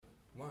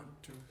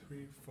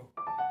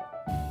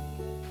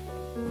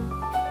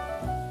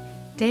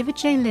David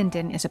J.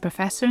 Linden is a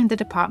professor in the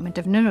Department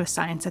of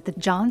Neuroscience at the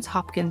Johns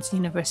Hopkins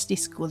University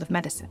School of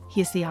Medicine.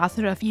 He is the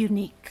author of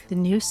Unique, the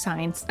New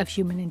Science of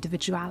Human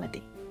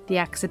Individuality. The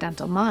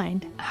Accidental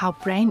Mind, How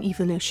Brain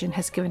Evolution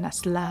Has Given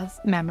Us Love,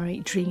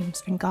 Memory,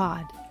 Dreams, and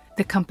God.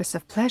 The Compass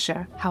of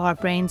Pleasure, How Our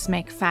Brains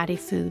Make Fatty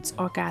Foods,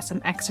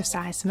 Orgasm,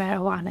 Exercise,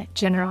 Marijuana,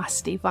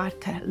 Generosity,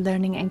 Vodka,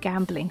 Learning, and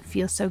Gambling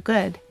Feel So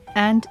Good.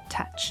 And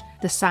Touch,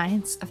 the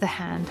Science of the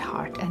Hand,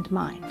 Heart, and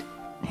Mind.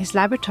 His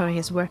laboratory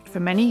has worked for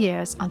many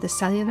years on the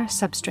cellular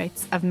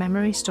substrates of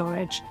memory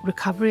storage,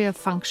 recovery of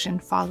function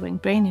following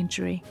brain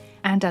injury,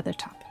 and other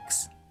topics.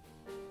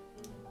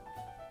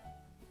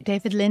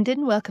 David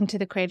Linden, welcome to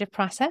The Creative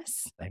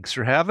Process. Thanks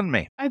for having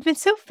me. I've been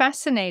so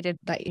fascinated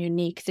by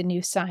Unique, the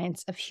New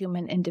Science of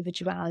Human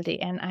Individuality.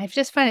 And I've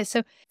just found it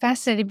so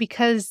fascinating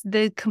because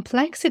the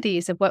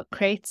complexities of what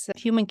creates a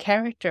human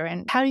character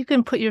and how you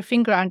can put your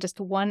finger on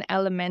just one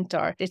element,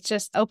 or it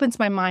just opens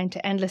my mind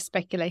to endless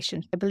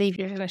speculation. I believe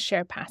you're going to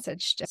share a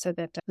passage just so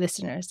that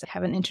listeners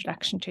have an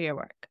introduction to your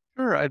work.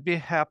 Sure, I'd be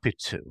happy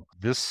to.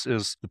 This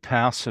is the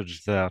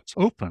passage that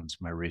opens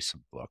my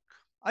recent book.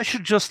 I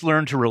should just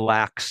learn to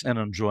relax and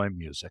enjoy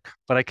music,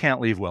 but I can't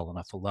leave well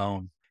enough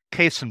alone.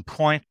 Case in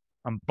point,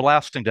 I'm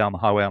blasting down the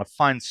highway on a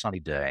fine sunny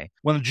day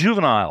when the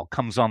Juvenile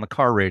comes on the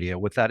car radio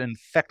with that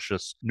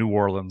infectious New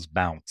Orleans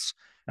bounce,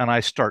 and I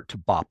start to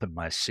bop in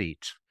my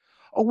seat.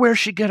 Oh, where'd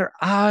she get her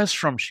eyes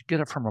from? She get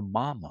it from her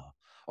mama.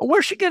 Oh,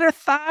 where'd she get her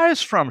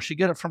thighs from? She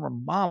get it from her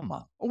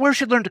mama. Oh, where'd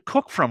she learn to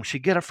cook from? She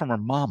get it from her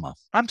mama.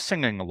 I'm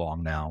singing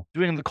along now,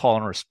 doing the call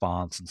and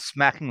response and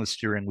smacking the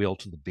steering wheel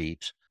to the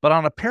beat. But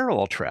on a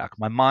parallel track,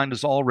 my mind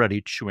is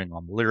already chewing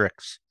on the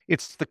lyrics.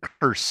 It's the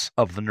curse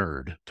of the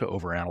nerd to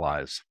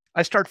overanalyze.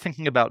 I start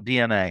thinking about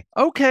DNA.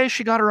 Okay,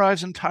 she got her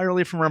eyes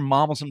entirely from her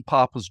mama's and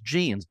papa's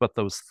genes, but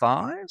those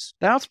thighs?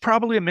 That's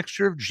probably a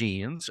mixture of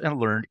genes and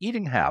learned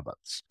eating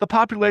habits. The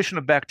population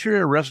of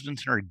bacteria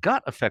resident in her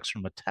gut affects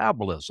her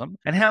metabolism,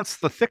 and hence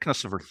the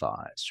thickness of her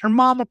thighs. Her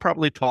mama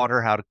probably taught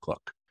her how to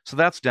cook. So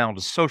that's down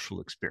to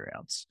social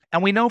experience.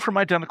 And we know from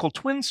identical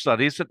twin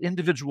studies that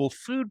individual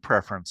food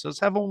preferences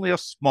have only a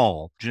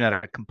small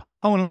genetic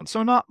component,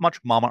 so not much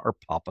mama or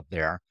papa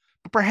there.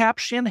 But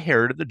perhaps she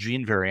inherited the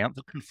gene variant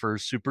that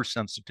confers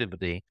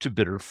supersensitivity to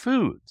bitter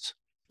foods.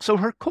 So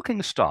her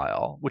cooking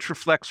style, which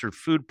reflects her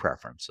food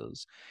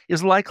preferences,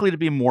 is likely to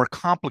be more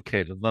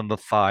complicated than the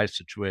thigh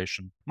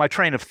situation. My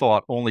train of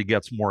thought only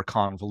gets more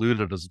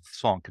convoluted as the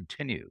song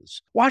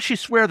continues. Why she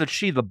swear that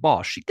she the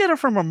boss? She get it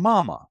from her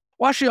mama.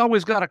 Why she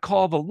always got to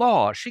call the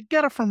law? She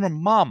get it from her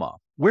mama.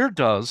 Where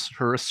does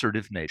her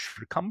assertive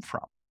nature come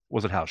from?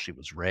 Was it how she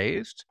was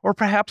raised? Or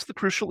perhaps the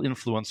crucial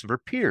influence of her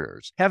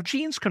peers? Have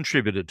genes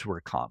contributed to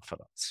her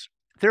confidence?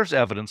 There's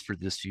evidence for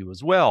this view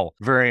as well,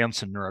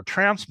 variants in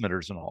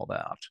neurotransmitters and all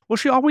that. Will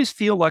she always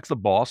feel like the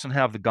boss and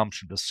have the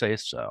gumption to say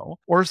so?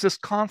 Or is this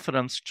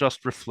confidence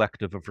just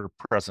reflective of her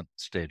present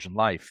stage in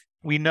life?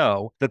 We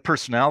know that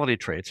personality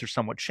traits are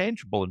somewhat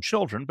changeable in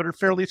children, but are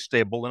fairly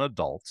stable in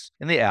adults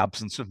in the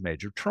absence of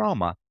major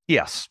trauma.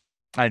 Yes,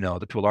 I know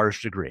that to a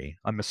large degree,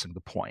 I'm missing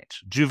the point.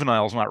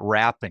 Juvenile's not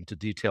rapping to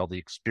detail the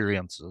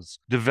experiences,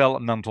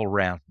 developmental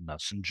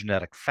randomness, and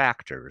genetic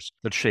factors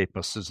that shape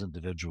us as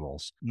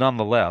individuals.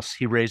 Nonetheless,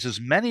 he raises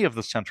many of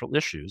the central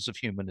issues of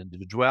human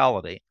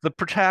individuality. The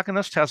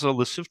protagonist has a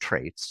list of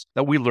traits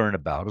that we learn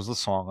about as the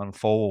song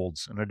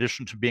unfolds. In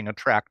addition to being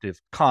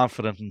attractive,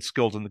 confident, and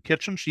skilled in the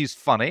kitchen, she's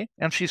funny,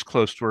 and she's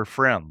close to her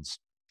friends.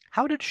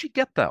 How did she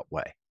get that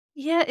way?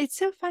 Yeah, it's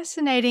so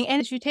fascinating.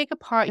 And you take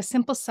apart a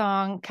simple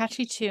song,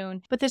 catchy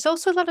tune, but there's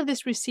also a lot of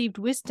this received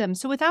wisdom.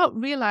 So without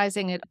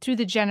realizing it through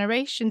the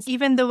generations,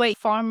 even the way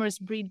farmers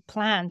breed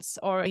plants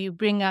or you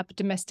bring up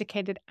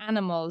domesticated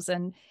animals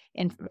and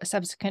in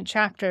subsequent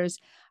chapters.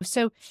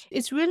 So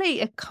it's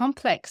really a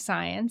complex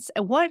science.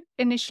 What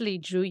initially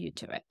drew you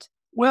to it?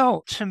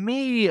 Well, to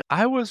me,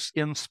 I was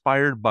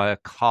inspired by a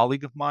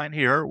colleague of mine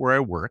here where I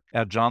work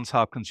at Johns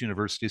Hopkins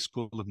University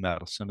School of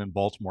Medicine in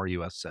Baltimore,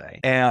 USA.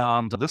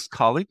 And this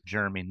colleague,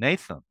 Jeremy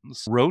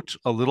Nathans, wrote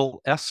a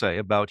little essay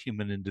about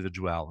human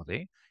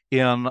individuality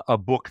in a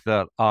book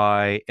that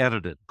I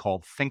edited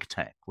called Think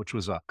Tank, which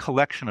was a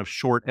collection of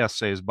short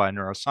essays by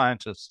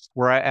neuroscientists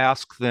where I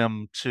asked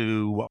them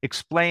to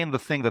explain the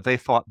thing that they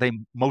thought they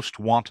most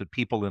wanted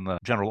people in the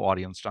general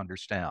audience to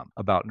understand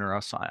about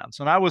neuroscience.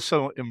 And I was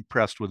so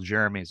impressed with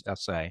Jeremy's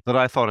essay that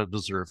I thought it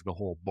deserved a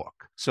whole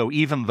book. So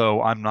even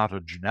though I'm not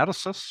a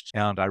geneticist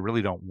and I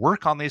really don't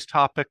work on these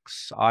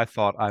topics, I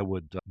thought I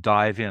would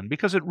dive in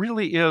because it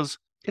really is,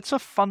 it's a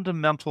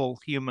fundamental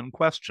human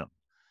question.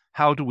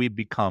 How do we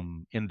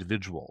become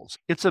individuals?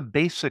 It's a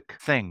basic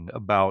thing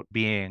about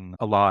being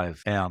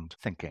alive and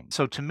thinking.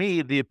 So to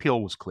me, the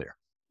appeal was clear.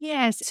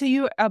 Yes, so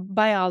you're a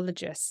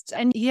biologist.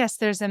 And yes,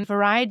 there's a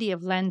variety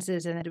of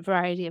lenses and a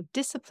variety of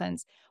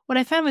disciplines. What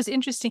I found was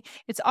interesting,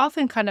 it's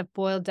often kind of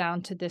boiled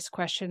down to this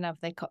question of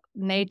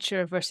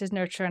nature versus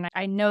nurture. And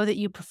I know that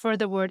you prefer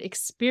the word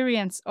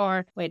experience,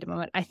 or wait a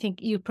moment, I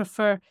think you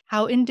prefer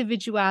how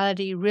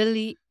individuality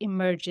really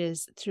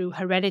emerges through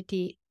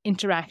heredity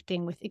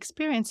interacting with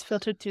experience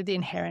filtered through the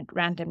inherent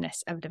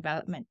randomness of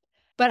development.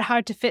 But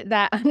hard to fit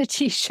that on a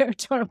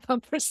t-shirt or a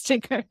bumper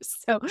sticker.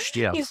 So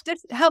Yes.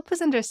 just help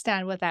us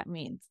understand what that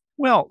means.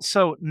 Well,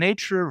 so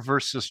nature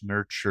versus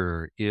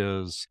nurture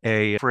is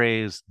a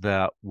phrase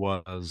that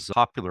was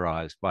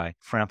popularized by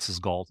Francis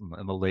Galton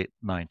in the late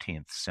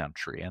 19th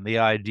century. And the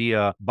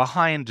idea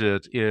behind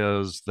it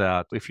is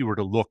that if you were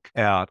to look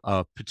at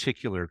a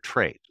particular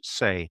trait,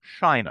 say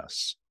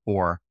shyness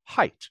or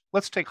height,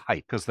 let's take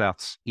height because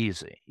that's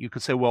easy. You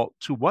could say, well,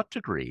 to what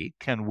degree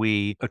can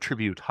we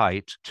attribute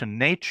height to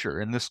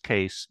nature, in this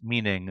case,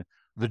 meaning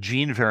the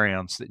gene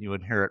variants that you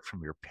inherit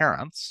from your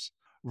parents,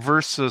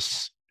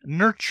 versus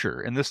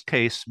nurture, in this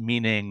case,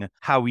 meaning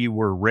how you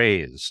were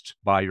raised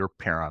by your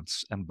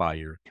parents and by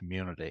your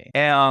community.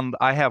 And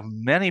I have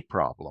many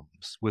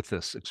problems with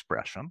this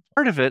expression.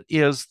 Part of it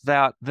is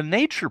that the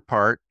nature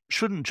part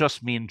shouldn't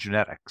just mean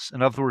genetics.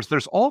 In other words,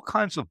 there's all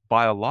kinds of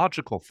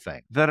biological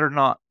things that are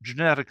not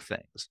genetic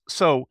things.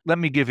 So let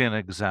me give you an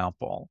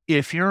example.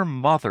 If your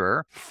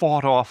mother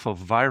fought off a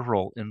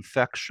viral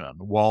infection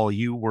while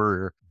you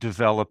were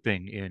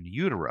developing in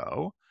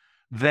utero,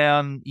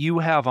 then you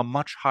have a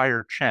much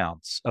higher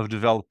chance of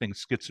developing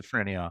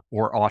schizophrenia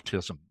or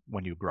autism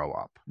when you grow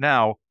up.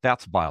 Now,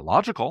 that's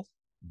biological,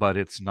 but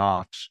it's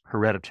not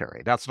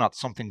hereditary. That's not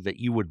something that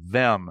you would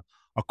then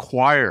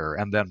acquire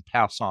and then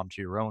pass on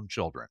to your own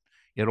children.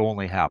 It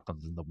only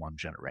happens in the one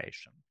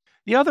generation.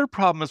 The other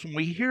problem is when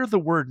we hear the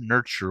word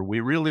nurture,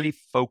 we really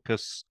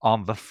focus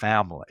on the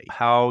family,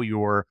 how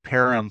your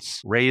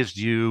parents raised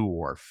you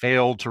or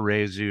failed to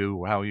raise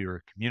you, how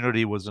your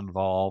community was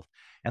involved.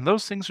 And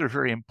those things are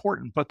very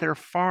important, but they're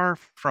far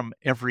from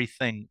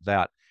everything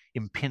that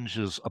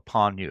impinges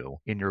upon you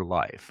in your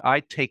life. I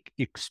take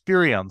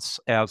experience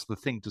as the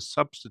thing to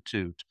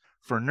substitute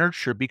for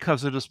nurture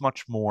because it is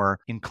much more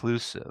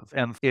inclusive.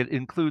 And it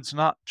includes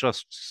not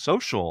just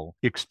social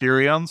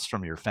experience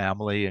from your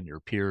family and your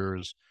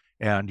peers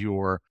and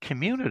your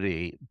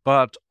community,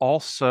 but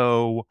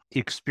also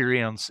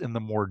experience in the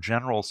more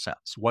general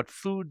sense. What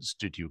foods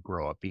did you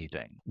grow up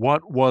eating?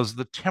 What was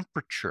the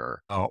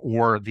temperature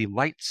or the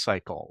light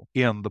cycle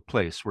in the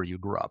place where you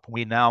grew up?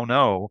 We now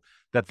know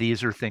that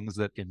these are things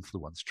that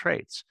influence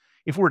traits.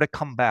 If we're to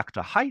come back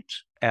to height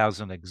as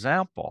an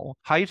example,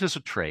 height is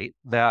a trait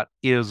that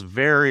is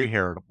very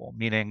heritable,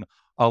 meaning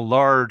a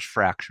large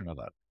fraction of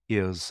it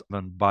is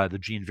by the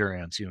gene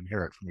variants you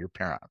inherit from your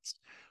parents.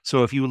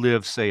 So if you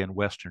live, say, in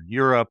Western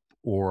Europe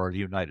or the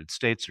United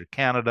States or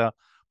Canada,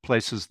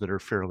 places that are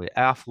fairly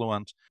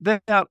affluent,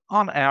 then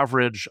on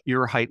average,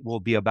 your height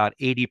will be about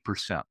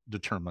 80%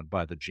 determined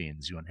by the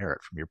genes you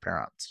inherit from your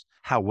parents.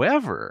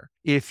 However,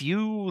 if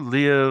you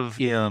live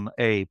in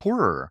a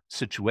poorer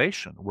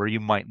situation where you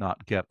might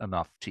not get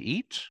enough to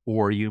eat,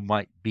 or you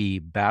might be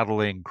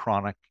battling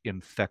chronic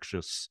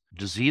infectious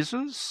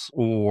diseases,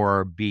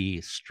 or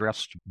be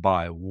stressed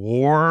by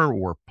war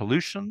or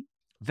pollution,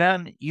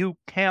 then you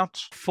can't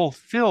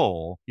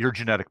fulfill your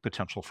genetic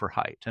potential for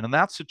height. And in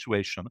that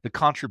situation, the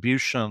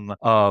contribution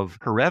of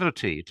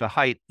heredity to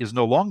height is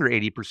no longer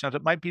 80%.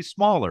 It might be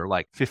smaller,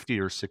 like 50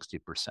 or 60%.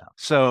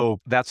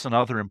 So that's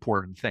another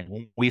important thing.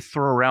 When we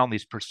throw around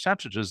these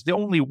percentages, they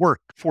only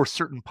work for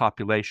certain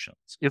populations.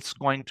 It's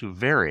going to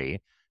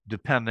vary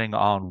depending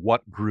on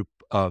what group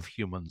of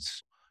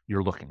humans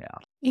you're looking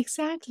at.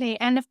 Exactly.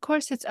 And of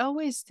course, it's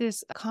always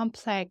this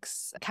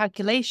complex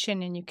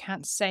calculation, and you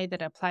can't say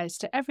that applies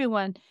to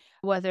everyone,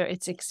 whether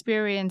it's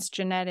experience,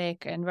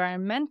 genetic,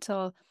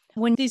 environmental.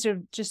 When these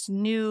are just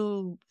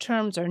new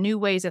terms or new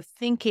ways of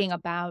thinking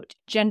about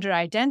gender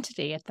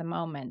identity at the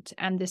moment,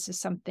 and this is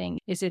something,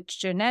 is it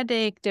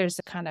genetic? There's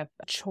a kind of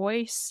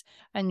choice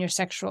in your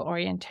sexual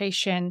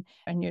orientation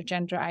and your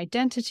gender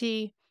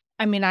identity.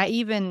 I mean, I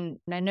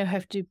know I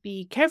have to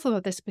be careful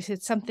about this because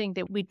it's something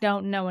that we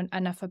don't know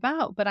enough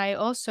about. But I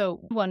also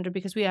wonder,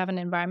 because we have an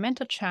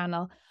environmental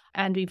channel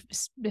and we've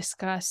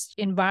discussed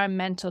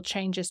environmental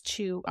changes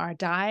to our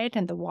diet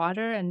and the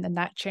water, and then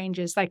that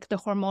changes like the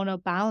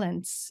hormonal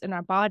balance in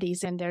our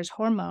bodies, and there's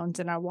hormones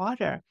in our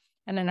water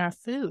and in our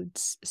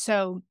foods.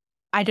 So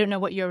I don't know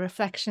what your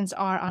reflections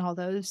are on all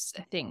those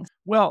things.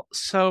 Well,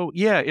 so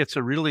yeah, it's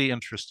a really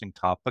interesting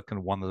topic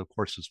and one that, of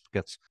course,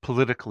 gets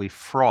politically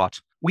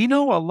fraught. We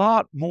know a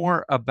lot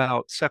more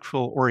about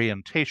sexual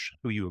orientation,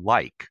 who you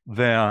like,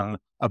 than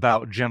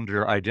about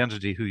gender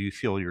identity, who you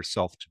feel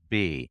yourself to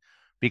be.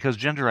 Because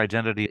gender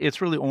identity, it's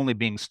really only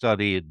being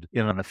studied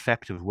in an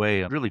effective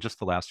way in really just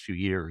the last few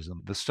years. And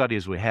the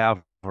studies we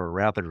have are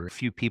rather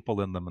few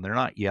people in them, and they're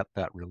not yet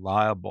that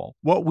reliable.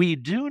 What we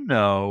do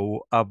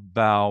know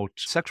about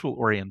sexual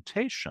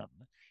orientation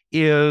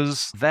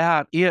is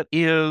that it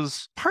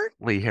is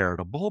partly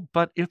heritable,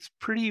 but it's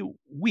pretty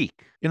weak.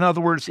 In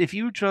other words, if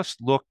you just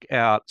look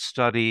at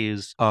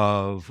studies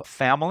of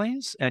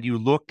families and you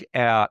look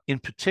at, in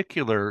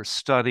particular,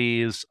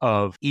 studies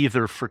of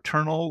either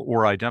fraternal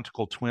or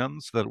identical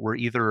twins that were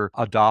either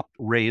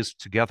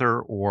raised together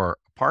or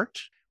apart,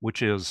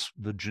 which is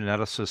the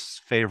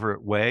geneticist's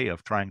favorite way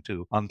of trying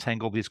to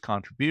untangle these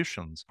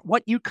contributions,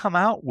 what you come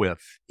out with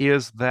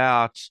is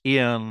that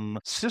in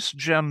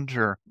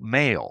cisgender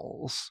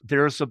males,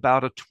 there's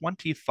about a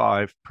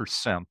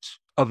 25%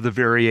 of the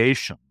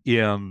variation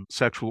in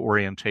sexual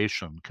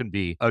orientation can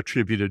be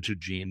attributed to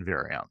gene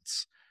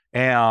variants.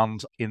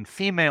 And in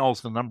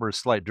females, the number is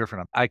slightly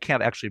different. I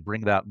can't actually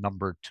bring that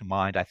number to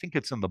mind. I think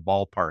it's in the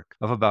ballpark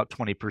of about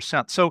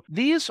 20%. So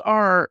these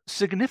are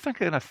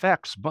significant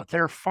effects, but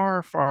they're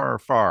far, far,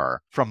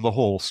 far from the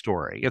whole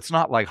story. It's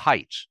not like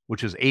height,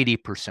 which is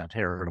 80%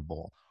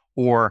 heritable,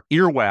 or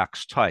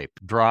earwax type,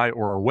 dry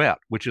or wet,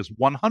 which is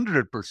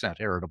 100%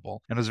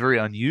 heritable and is a very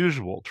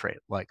unusual trait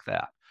like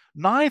that.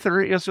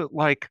 Neither is it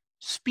like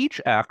speech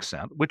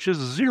accent, which is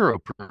 0%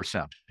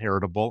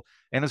 heritable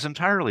and is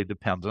entirely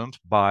dependent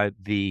by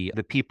the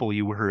people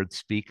you heard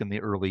speak in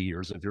the early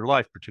years of your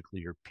life,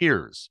 particularly your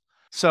peers.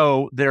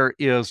 So there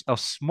is a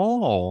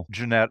small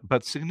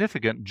but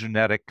significant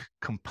genetic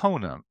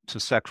component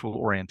to sexual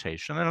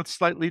orientation, and it's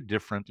slightly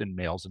different in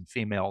males and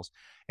females.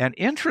 And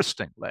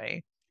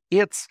interestingly,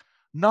 it's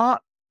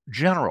not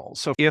general.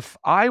 So if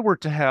I were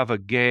to have a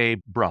gay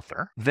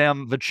brother,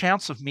 then the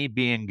chance of me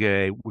being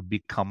gay would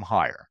become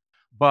higher.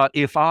 But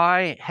if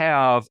I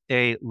have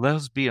a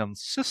lesbian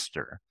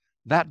sister,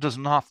 that does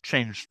not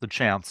change the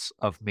chance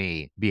of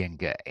me being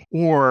gay,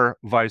 or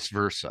vice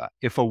versa.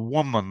 If a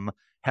woman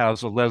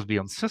has a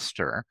lesbian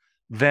sister,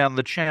 then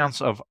the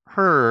chance of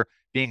her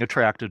being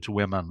attracted to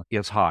women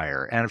is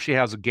higher. And if she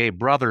has a gay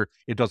brother,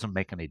 it doesn't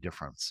make any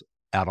difference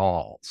at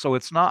all. So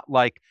it's not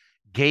like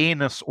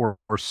gayness or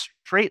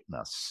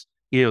straightness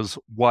is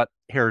what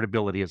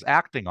heritability is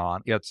acting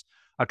on. It's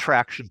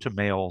attraction to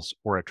males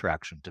or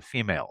attraction to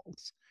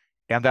females.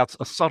 And that's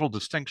a subtle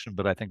distinction,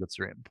 but I think it's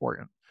very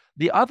important.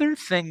 The other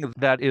thing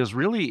that is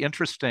really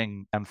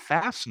interesting and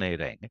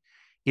fascinating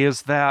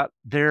is that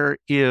there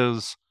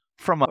is,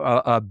 from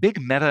a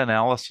big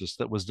meta-analysis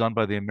that was done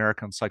by the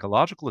American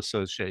Psychological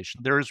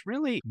Association, there is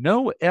really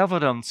no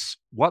evidence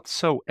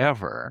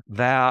whatsoever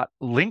that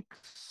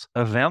links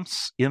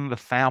events in the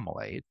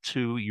family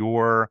to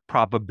your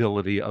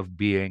probability of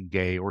being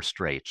gay or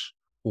straight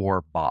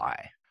or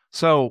bi.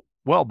 So,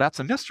 well, that's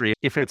a mystery.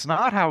 If it's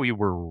not how you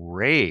were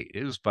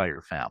raised by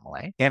your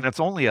family, and it's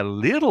only a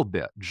little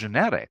bit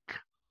genetic,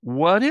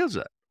 what is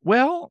it?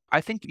 Well, I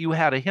think you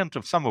had a hint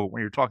of some of it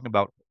when you're talking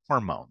about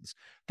hormones.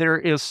 There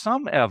is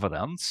some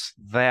evidence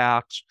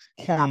that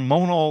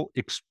hormonal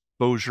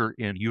exposure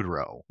in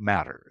utero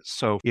matters.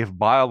 So if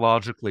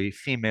biologically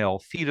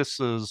female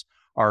fetuses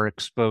are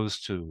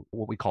exposed to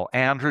what we call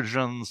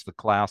androgens, the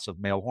class of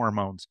male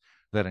hormones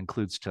that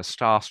includes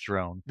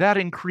testosterone, that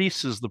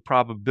increases the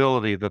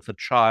probability that the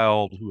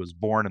child who is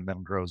born and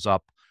then grows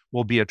up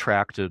will be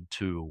attracted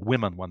to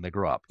women when they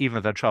grow up, even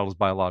if that child is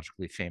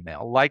biologically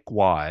female.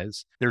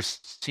 Likewise, there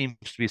seems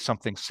to be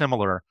something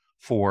similar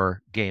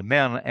for gay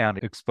men and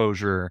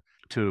exposure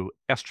to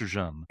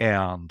estrogen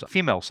and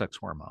female sex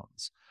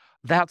hormones.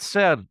 That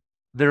said,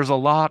 there's a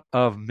lot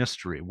of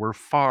mystery. We're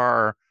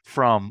far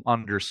from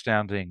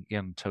understanding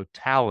in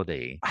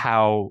totality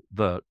how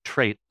the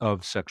trait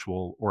of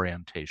sexual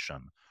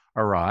orientation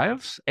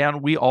arrives.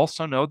 And we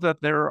also know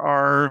that there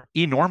are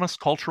enormous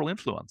cultural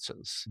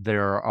influences.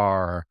 There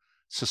are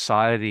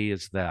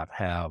societies that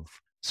have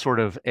sort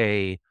of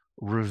a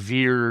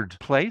revered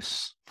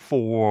place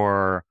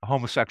for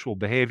homosexual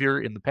behavior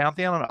in the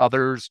pantheon, and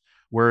others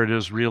where it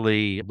is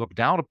really looked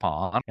down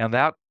upon. And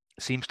that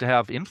seems to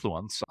have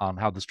influence on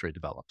how this trait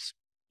develops.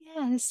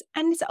 Yes,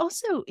 and it's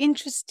also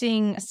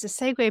interesting as a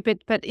segue a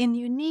bit, but in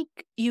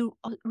Unique, you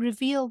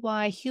reveal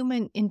why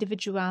human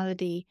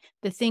individuality,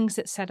 the things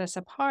that set us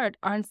apart,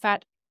 are in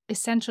fact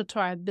essential to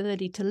our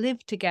ability to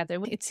live together.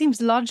 It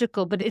seems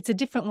logical, but it's a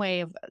different way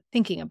of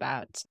thinking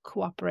about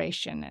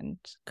cooperation and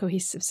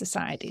cohesive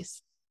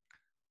societies.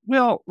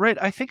 Well, right.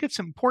 I think it's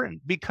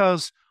important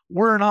because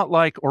we're not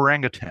like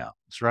orangutans,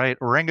 right?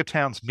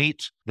 Orangutans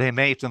they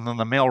mate, and then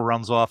the male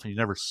runs off and you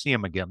never see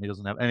him again. He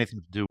doesn't have anything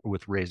to do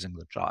with raising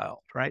the child,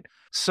 right?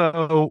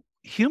 So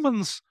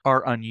humans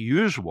are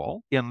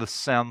unusual in the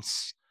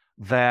sense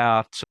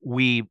that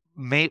we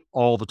mate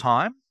all the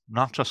time,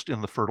 not just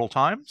in the fertile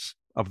times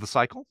of the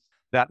cycle,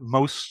 that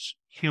most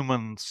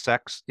human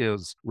sex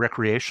is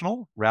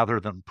recreational rather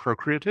than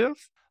procreative,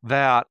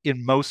 that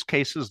in most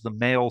cases the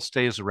male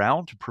stays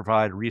around to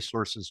provide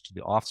resources to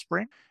the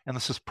offspring. And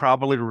this is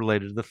probably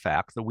related to the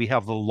fact that we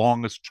have the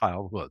longest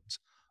childhoods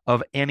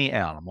of any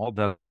animal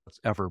that's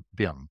ever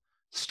been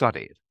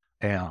studied.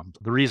 And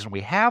the reason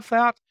we have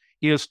that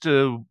is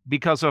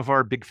because of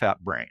our big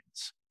fat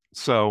brains.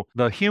 So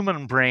the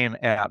human brain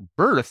at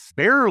birth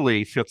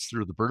barely fits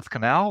through the birth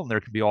canal, and there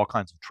can be all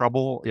kinds of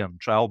trouble in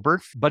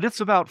childbirth, but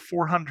it's about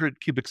 400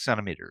 cubic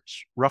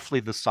centimeters, roughly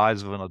the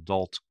size of an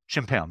adult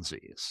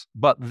chimpanzee's.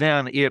 But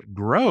then it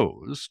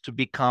grows to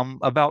become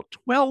about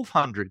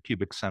 1,200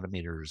 cubic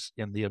centimeters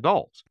in the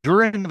adult.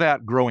 During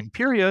that growing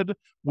period,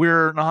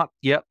 we're not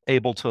yet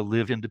able to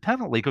live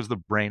independently because the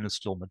brain is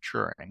still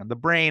maturing. And the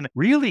brain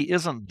really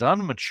isn't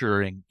done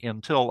maturing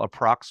until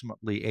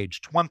approximately age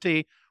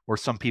 20, or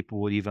some people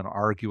would even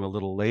argue a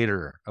little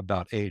later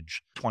about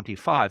age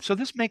 25. So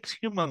this makes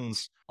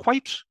humans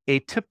quite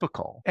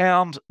atypical.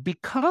 And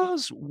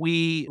because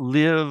we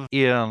live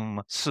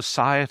in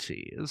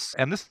societies,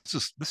 and this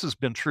has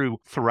been true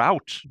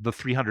throughout the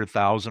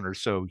 300,000 or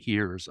so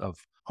years of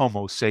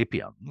Homo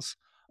sapiens,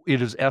 it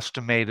is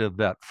estimated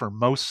that for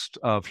most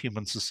of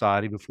human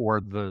society before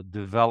the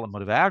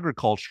development of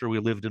agriculture, we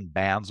lived in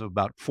bands of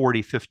about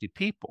 40, 50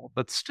 people.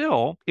 But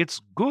still,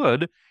 it's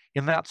good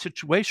in that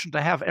situation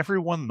to have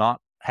everyone not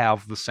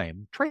have the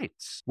same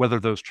traits, whether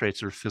those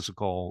traits are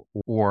physical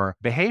or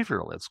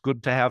behavioral. It's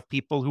good to have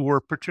people who are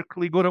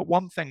particularly good at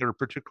one thing or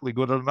particularly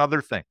good at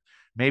another thing.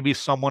 Maybe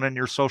someone in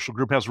your social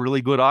group has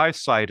really good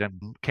eyesight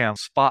and can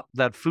spot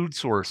that food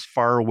source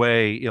far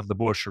away in the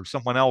bush, or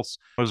someone else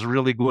is a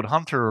really good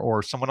hunter,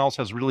 or someone else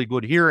has really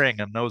good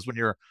hearing and knows when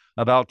you're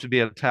about to be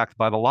attacked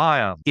by the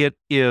lion. It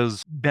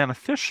is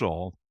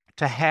beneficial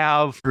to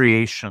have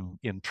variation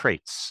in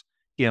traits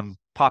in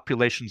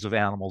populations of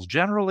animals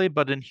generally,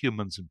 but in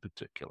humans in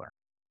particular.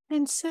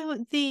 And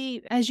so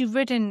as you've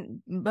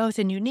written both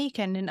in Unique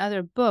and in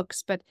other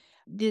books, but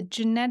the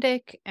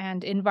genetic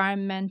and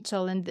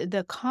environmental and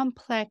the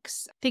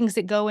complex things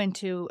that go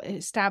into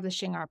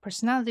establishing our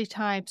personality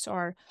types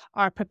or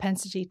our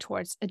propensity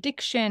towards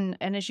addiction.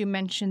 And as you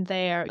mentioned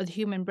there, the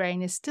human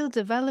brain is still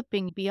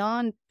developing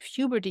beyond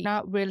puberty,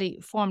 not really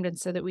formed. And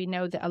so that we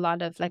know that a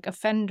lot of like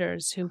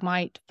offenders who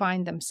might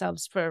find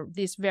themselves for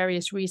these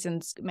various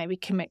reasons, maybe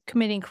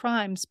committing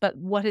crimes, but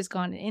what has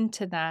gone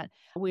into that,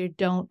 we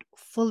don't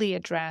fully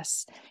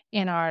address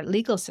in our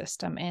legal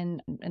system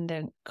in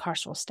the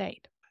carceral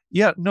state.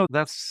 Yeah, no,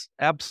 that's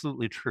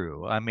absolutely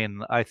true. I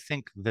mean, I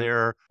think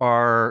there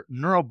are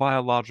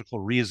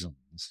neurobiological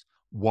reasons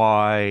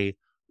why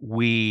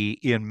we,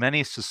 in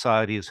many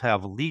societies,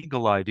 have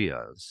legal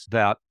ideas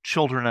that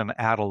children and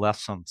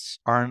adolescents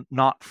are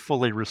not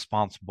fully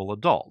responsible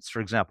adults. For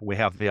example, we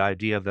have the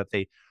idea that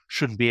they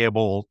shouldn't be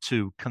able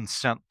to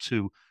consent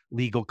to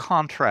legal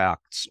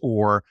contracts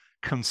or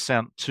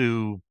consent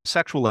to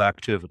sexual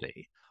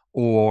activity,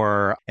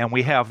 and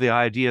we have the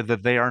idea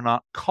that they are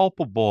not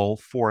culpable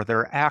for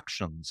their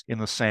actions in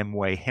the same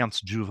way, hence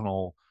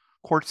juvenile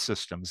court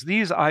systems.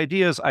 These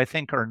ideas, I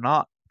think, are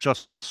not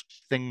just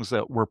things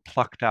that were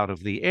plucked out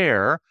of the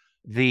air.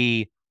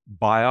 The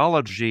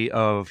biology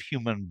of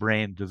human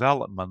brain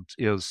development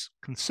is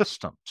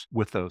consistent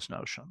with those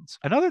notions.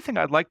 Another thing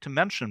I'd like to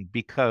mention,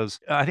 because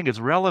I think it's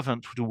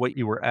relevant to what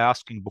you were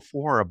asking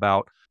before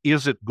about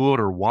is it good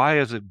or why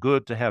is it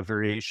good to have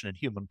variation in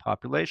human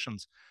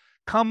populations,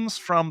 comes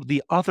from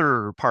the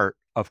other part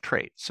of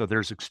traits. So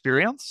there's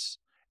experience,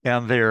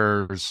 and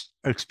there's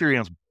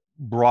experience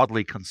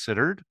broadly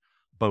considered,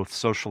 both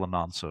social and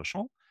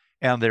non-social,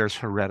 and there's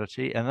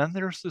heredity, and then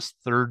there's this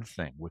third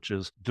thing, which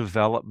is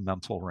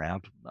developmental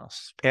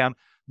randomness. And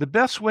the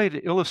best way to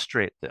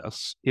illustrate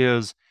this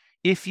is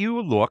if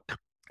you look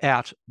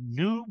at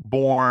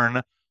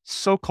newborn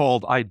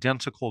so-called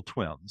identical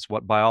twins,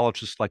 what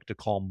biologists like to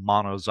call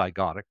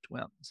monozygotic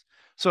twins.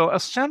 So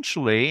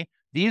essentially,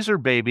 these are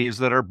babies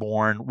that are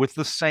born with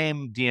the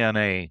same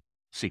DNA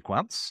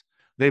sequence.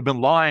 They've been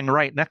lying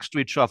right next to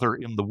each other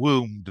in the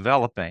womb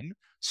developing.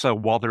 So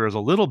while there is a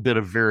little bit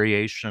of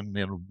variation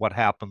in what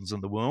happens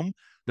in the womb,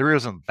 there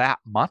isn't that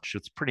much.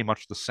 It's pretty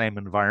much the same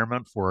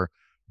environment for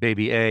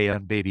baby A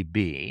and baby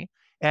B.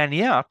 And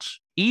yet,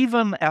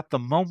 even at the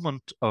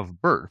moment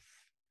of birth,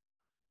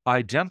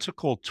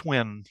 identical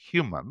twin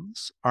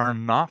humans are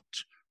not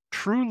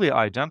truly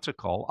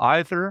identical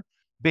either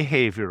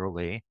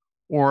behaviorally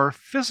or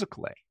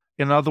physically.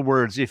 In other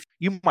words, if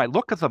you might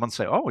look at them and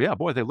say, oh, yeah,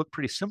 boy, they look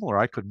pretty similar.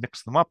 I could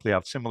mix them up. They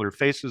have similar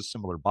faces,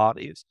 similar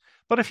bodies.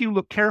 But if you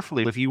look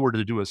carefully, if you were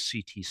to do a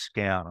CT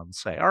scan and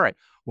say, all right,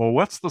 well,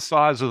 what's the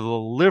size of the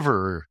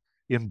liver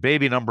in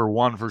baby number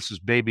 1 versus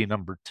baby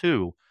number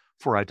 2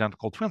 for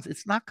identical twins?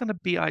 It's not going to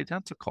be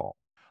identical.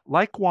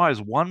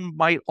 Likewise, one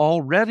might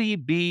already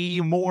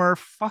be more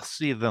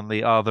fussy than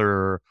the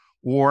other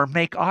or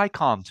make eye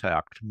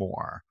contact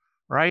more,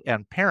 right?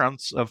 And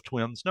parents of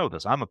twins know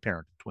this. I'm a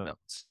parent of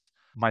twins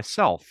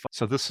myself,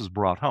 so this is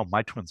brought home.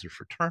 My twins are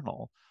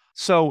fraternal.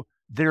 So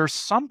there's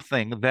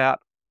something that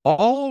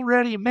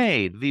already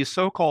made these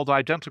so-called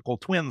identical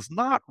twins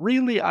not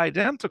really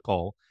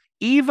identical,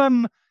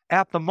 even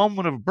at the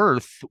moment of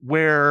birth,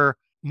 where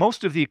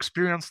most of the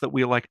experience that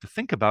we like to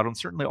think about, and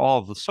certainly all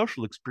of the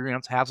social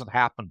experience, hasn't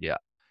happened yet.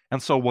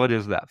 And so what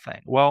is that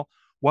thing? Well,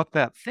 what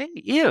that thing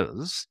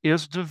is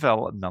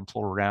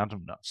developmental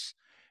randomness.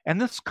 And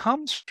this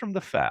comes from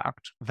the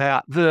fact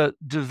that the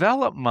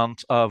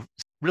development of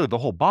really the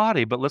whole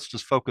body, but let's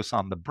just focus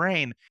on the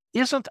brain,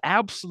 isn't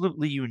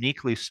absolutely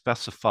uniquely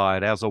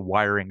specified as a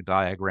wiring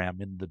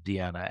diagram in the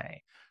DNA.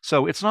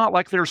 So it's not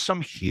like there's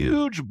some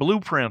huge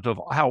blueprint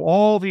of how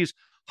all these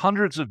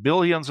hundreds of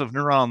billions of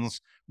neurons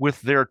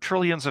with their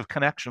trillions of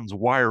connections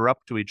wire up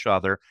to each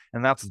other,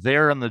 and that's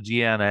there in the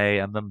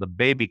DNA, and then the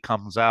baby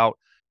comes out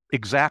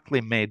exactly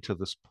made to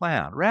this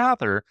plan.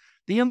 Rather,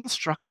 the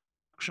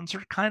instructions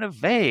are kind of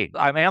vague.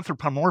 I'm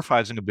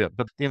anthropomorphizing a bit,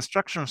 but the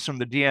instructions from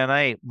the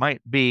DNA might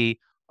be,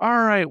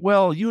 all right,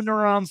 well, you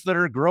neurons that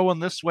are growing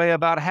this way,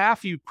 about half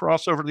of you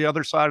cross over to the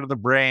other side of the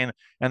brain,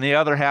 and the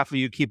other half of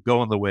you keep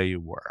going the way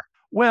you were.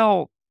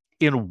 Well,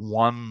 in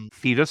one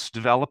fetus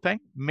developing,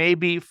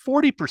 maybe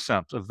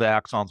 40% of the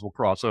axons will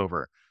cross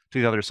over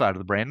to the other side of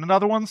the brain.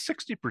 Another one,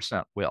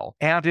 60% will.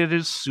 And it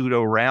is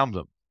pseudo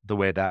random the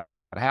way that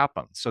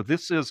happens. So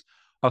this is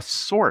a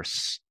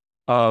source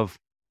of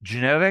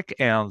genetic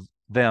and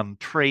then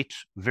trait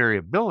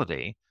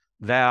variability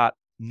that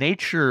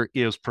nature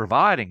is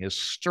providing, is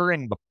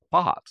stirring the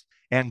pot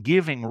and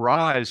giving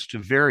rise to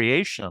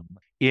variation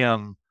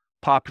in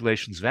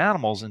populations of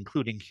animals,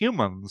 including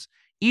humans,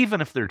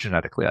 even if they're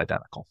genetically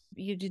identical.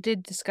 You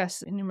did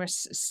discuss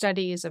numerous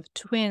studies of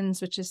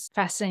twins, which is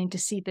fascinating to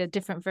see the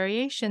different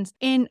variations.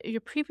 In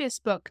your previous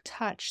book,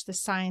 Touch, The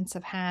Science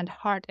of Hand,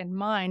 Heart, and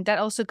Mind, that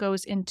also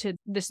goes into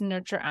this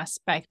nurture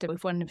aspect.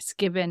 If one is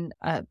given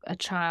a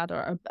child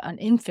or an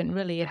infant,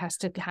 really, it has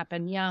to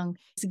happen young,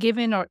 is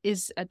given or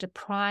is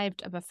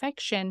deprived of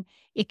affection,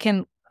 it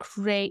can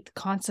create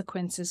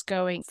consequences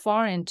going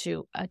far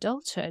into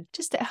adulthood.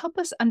 Just to help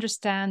us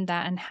understand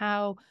that, and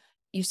how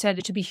you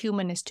said to be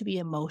human is to be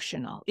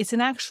emotional. It's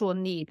an actual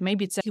need.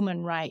 Maybe it's a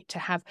human right to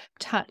have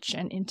touch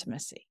and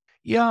intimacy.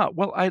 Yeah,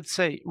 well, I'd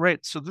say,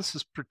 right. So this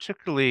is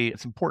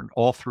it's important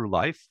all through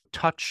life.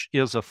 Touch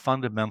is a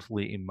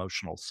fundamentally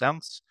emotional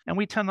sense, and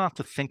we tend not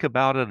to think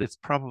about it. It's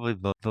probably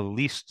the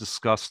least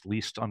discussed,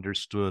 least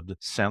understood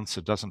sense.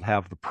 It doesn't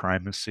have the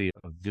primacy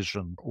of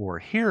vision or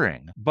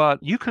hearing, but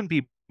you can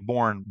be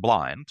born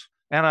blind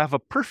and have a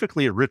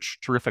perfectly rich,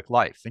 terrific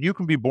life. And you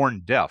can be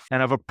born deaf and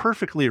have a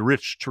perfectly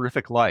rich,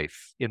 terrific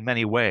life in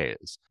many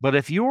ways. But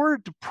if you're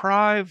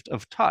deprived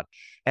of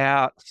touch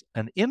at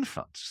an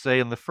infant, say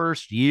in the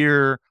first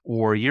year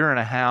or year and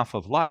a half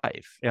of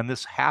life, and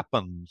this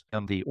happened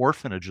in the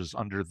orphanages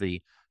under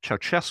the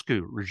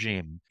Ceausescu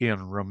regime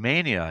in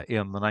Romania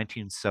in the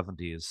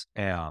 1970s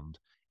and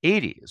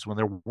 80s, when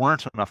there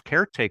weren't enough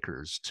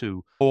caretakers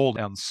to hold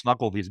and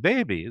snuggle these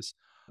babies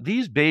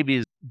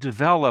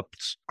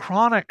developed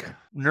chronic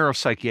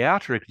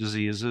neuropsychiatric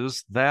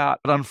diseases that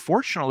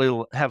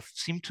unfortunately have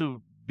seemed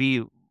to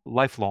be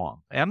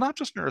lifelong. And not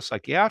just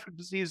neuropsychiatric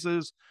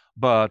diseases,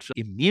 but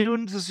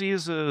immune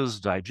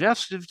diseases,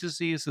 digestive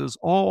diseases,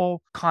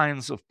 all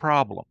kinds of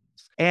problems.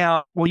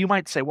 And well, you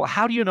might say, well,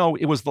 how do you know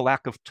it was the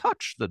lack of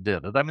touch that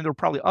did it? I mean, there were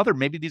probably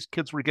maybe these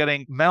kids were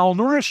getting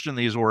malnourished in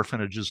these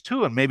orphanages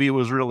too, and maybe it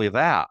was really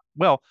that.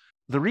 Well,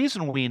 the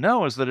reason we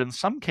know is that in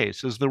some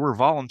cases, there were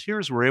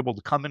volunteers who were able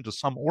to come into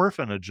some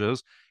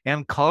orphanages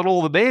and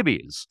cuddle the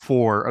babies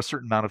for a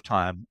certain amount of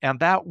time. And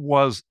that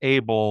was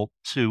able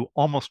to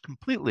almost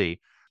completely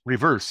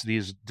reverse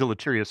these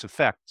deleterious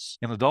effects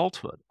in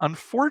adulthood.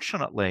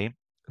 Unfortunately,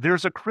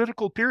 there's a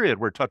critical period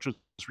where touch is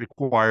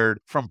required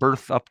from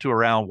birth up to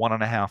around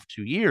 1.5,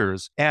 2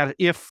 years. And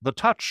if the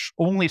touch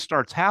only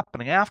starts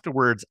happening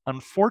afterwards,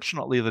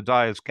 unfortunately, the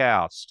die is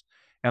cast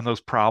and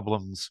those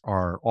problems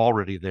are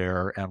already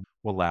there and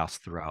will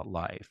last throughout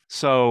life.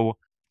 So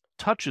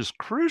touch is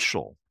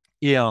crucial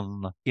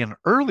in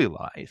early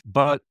life,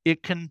 but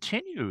it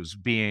continues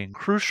being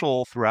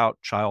crucial throughout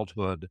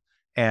childhood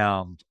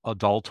and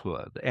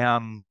adulthood.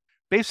 And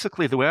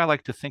basically, the way I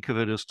like to think of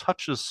it is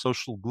touch is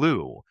social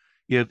glue.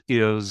 It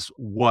is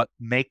what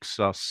makes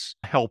us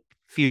help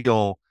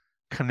feel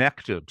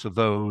connected to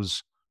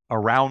those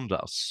around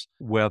us,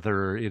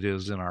 whether it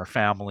is in our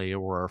family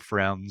or our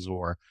friends,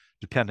 or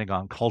depending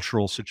on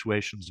cultural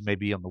situations,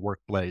 maybe in the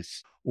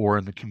workplace or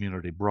in the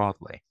community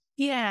broadly.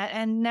 Yeah,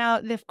 and now,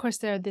 of course,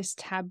 there are these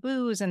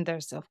taboos, and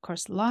there's, of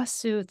course,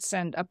 lawsuits,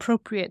 and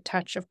appropriate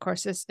touch, of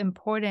course, is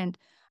important.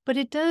 But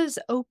it does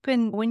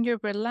open, when you're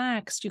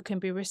relaxed, you can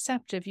be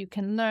receptive, you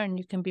can learn,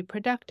 you can be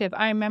productive.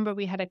 I remember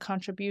we had a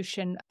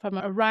contribution from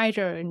a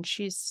writer, and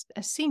she's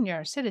a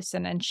senior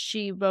citizen, and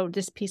she wrote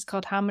this piece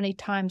called How Many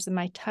Times Am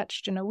I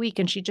Touched in a Week?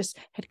 And she just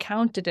had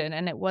counted it,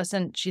 and it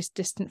wasn't, she's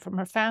distant from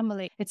her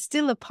family. It's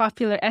still a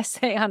popular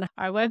essay on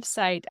our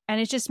website, and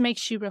it just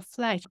makes you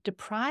reflect.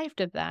 Deprived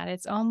of that,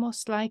 it's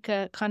almost like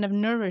a kind of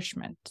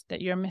nourishment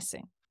that you're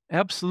missing.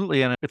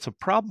 Absolutely. And it's a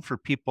problem for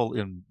people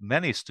in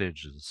many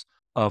stages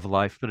of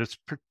life, but it's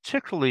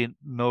particularly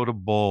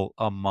notable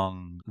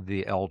among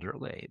the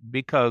elderly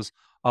because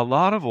a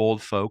lot of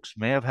old folks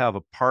may have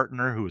a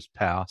partner who has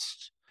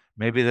passed.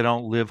 Maybe they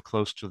don't live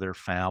close to their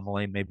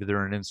family. Maybe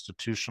they're in an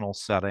institutional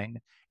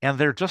setting, and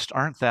there just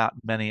aren't that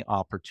many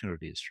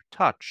opportunities for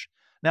touch.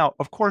 Now,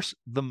 of course,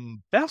 the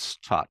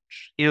best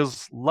touch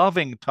is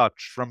loving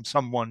touch from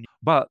someone,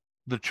 but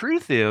the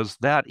truth is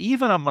that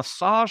even a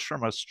massage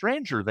from a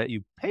stranger that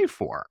you pay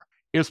for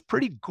is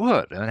pretty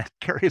good, and it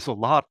carries a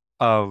lot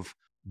of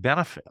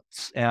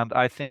benefits. And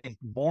I think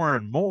more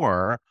and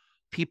more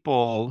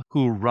people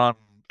who run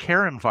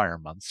care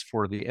environments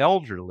for the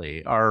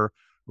elderly are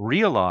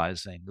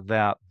realizing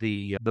that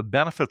the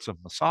benefits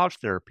of massage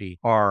therapy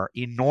are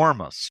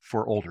enormous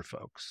for older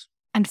folks.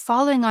 And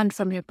following on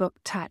from your book,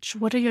 Touch,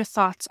 what are your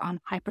thoughts on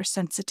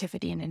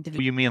hypersensitivity in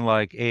individuals? You mean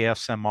like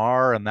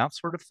ASMR and that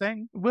sort of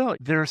thing? Well,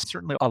 there's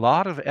certainly a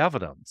lot of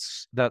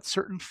evidence that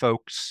certain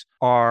folks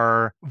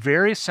are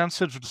very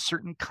sensitive to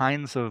certain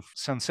kinds of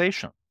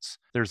sensations.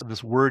 There's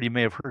this word you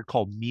may have heard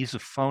called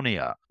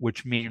misophonia,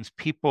 which means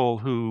people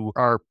who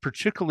are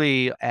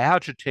particularly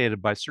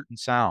agitated by certain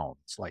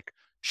sounds, like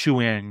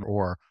chewing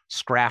or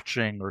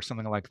scratching or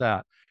something like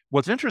that.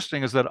 What's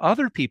interesting is that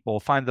other people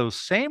find those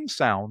same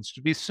sounds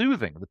to be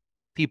soothing. The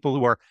people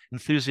who are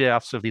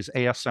enthusiasts of these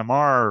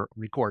ASMR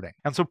recording.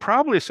 And so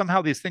probably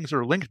somehow these things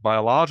are linked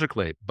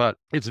biologically, but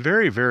it's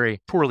very,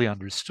 very poorly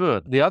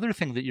understood. The other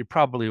thing that you're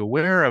probably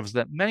aware of is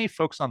that many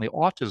folks on the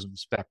autism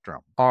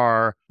spectrum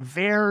are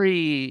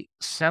very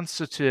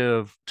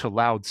sensitive to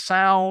loud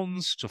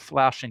sounds, to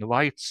flashing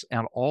lights,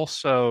 and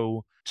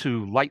also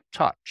to light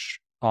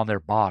touch on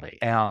their body.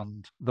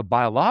 And the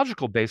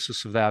biological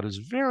basis of that is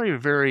very,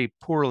 very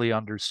poorly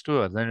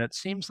understood. And it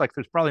seems like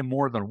there's probably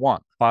more than one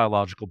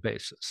biological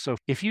basis. So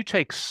if you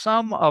take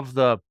some of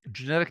the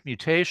genetic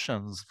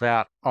mutations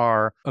that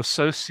are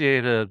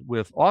associated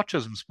with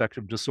autism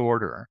spectrum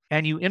disorder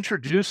and you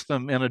introduce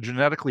them in a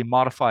genetically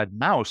modified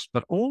mouse,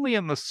 but only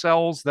in the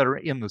cells that are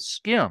in the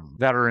skin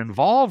that are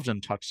involved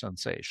in touch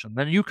sensation,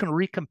 then you can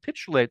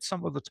recapitulate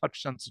some of the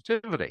touch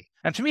sensitivity.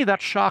 And to me,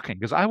 that's shocking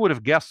because I would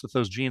have guessed that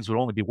those genes would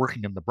only be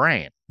working in the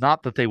brain,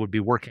 not that they would be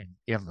working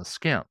in the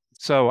skin.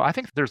 So I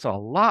think there's a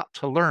lot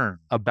to learn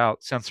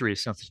about sensory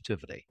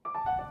sensitivity.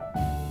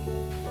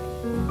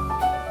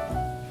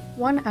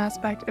 One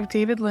aspect of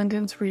David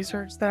Linden's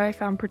research that I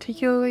found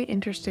particularly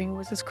interesting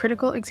was his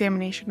critical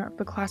examination of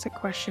the classic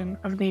question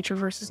of nature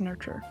versus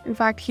nurture. In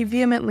fact, he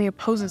vehemently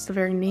opposes the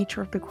very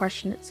nature of the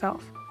question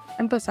itself,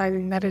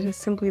 emphasizing that it is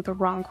simply the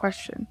wrong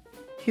question.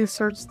 He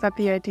asserts that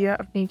the idea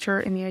of nature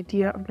and the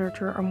idea of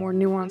nurture are more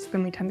nuanced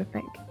than we tend to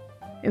think.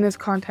 In this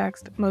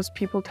context, most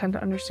people tend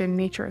to understand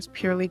nature as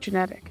purely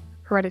genetic,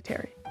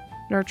 hereditary.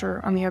 Nurture,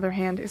 on the other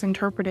hand, is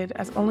interpreted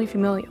as only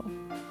familial.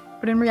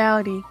 But in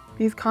reality,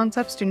 these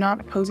concepts do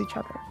not oppose each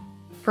other.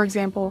 For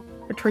example,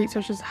 a trait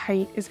such as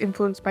height is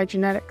influenced by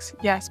genetics,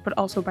 yes, but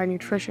also by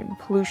nutrition,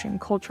 pollution,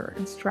 culture,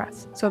 and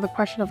stress. So the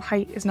question of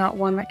height is not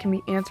one that can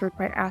be answered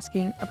by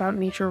asking about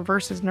nature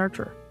versus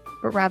nurture,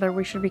 but rather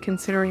we should be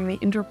considering the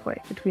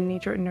interplay between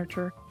nature and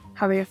nurture,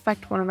 how they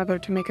affect one another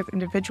to make us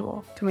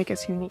individual, to make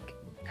us unique.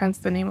 Hence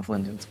the name of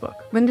Linden's book.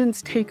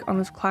 Linden's take on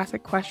this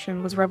classic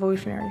question was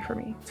revolutionary for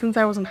me. Since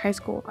I was in high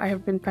school, I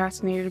have been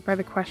fascinated by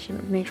the question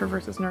of nature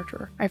versus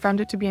nurture. I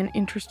found it to be an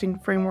interesting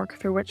framework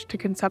through which to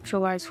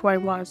conceptualize who I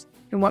was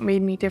and what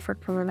made me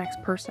different from the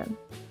next person.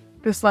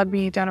 This led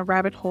me down a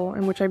rabbit hole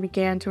in which I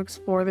began to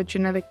explore the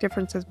genetic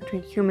differences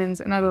between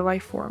humans and other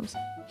life forms.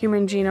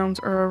 Human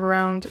genomes are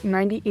around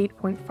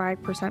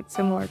 98.5%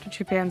 similar to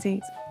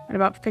chimpanzees and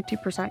about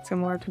 50%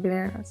 similar to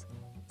bananas.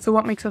 So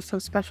what makes us so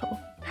special?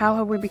 How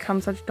have we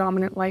become such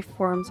dominant life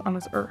forms on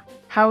this earth?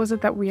 How is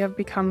it that we have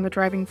become the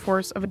driving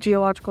force of a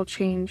geological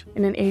change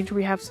in an age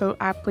we have so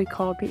aptly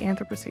called the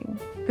Anthropocene?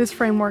 This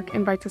framework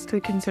invites us to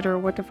consider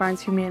what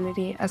defines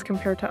humanity as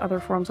compared to other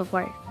forms of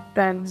life.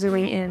 Then,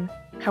 zooming in,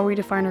 how we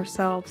define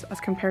ourselves as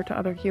compared to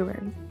other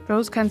humans.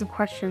 Those kinds of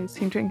questions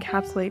seem to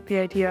encapsulate the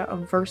idea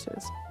of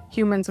versus.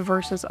 Humans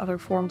versus other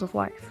forms of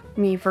life,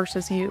 me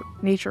versus you,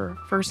 nature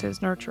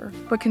versus nurture.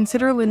 But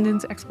consider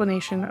Linden's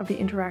explanation of the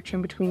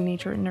interaction between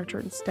nature and nurture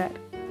instead.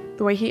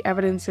 The way he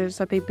evidences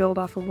that they build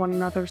off of one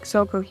another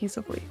so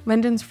cohesively.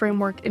 Linden's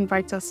framework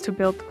invites us to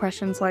build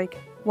questions like,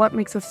 what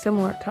makes us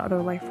similar to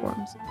other life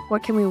forms?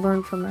 What can we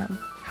learn from them?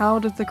 How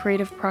does the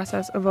creative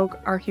process evoke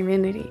our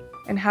humanity?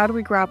 And how do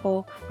we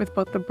grapple with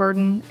both the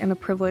burden and the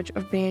privilege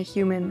of being a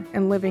human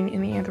and living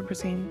in the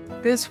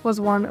Anthropocene? This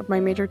was one of my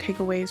major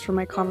takeaways from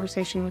my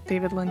conversation with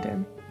David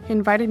Linden. He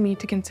invited me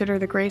to consider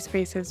the gray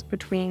spaces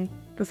between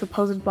the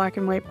supposed black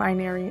and white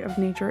binary of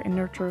nature and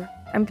nurture,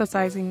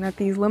 emphasizing that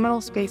these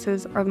liminal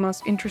spaces are the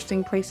most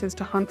interesting places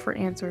to hunt for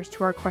answers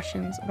to our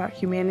questions about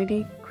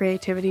humanity,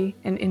 creativity,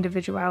 and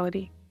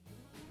individuality.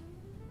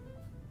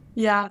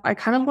 Yeah, I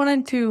kind of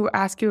wanted to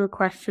ask you a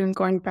question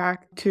going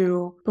back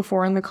to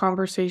before in the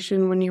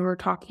conversation when you were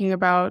talking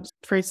about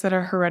traits that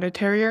are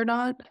hereditary or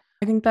not.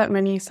 I think that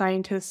many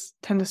scientists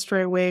tend to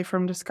stray away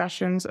from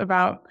discussions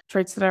about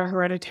traits that are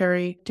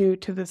hereditary due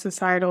to the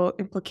societal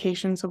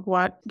implications of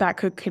what that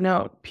could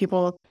connote.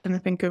 People tend to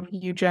think of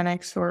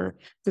eugenics or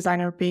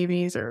designer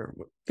babies or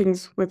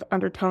things with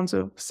undertones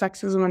of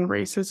sexism and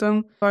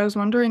racism. So I was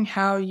wondering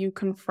how you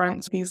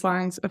confront these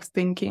lines of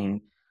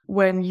thinking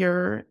when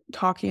you're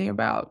talking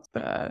about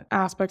the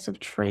aspects of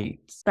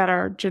traits that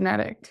are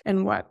genetic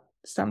and what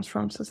stems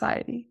from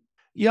society.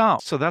 Yeah,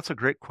 so that's a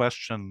great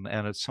question,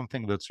 and it's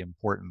something that's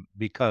important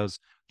because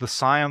the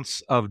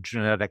science of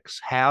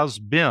genetics has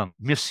been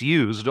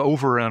misused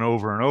over and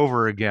over and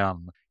over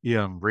again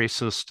in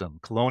racist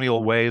and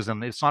colonial ways,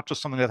 and it's not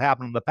just something that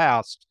happened in the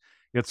past,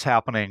 it's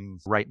happening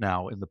right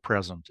now in the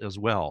present as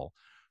well.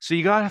 So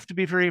you have to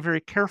be very,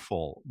 very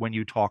careful when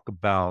you talk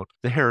about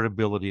the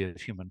heritability of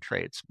human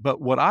traits.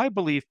 But what I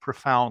believe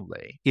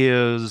profoundly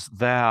is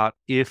that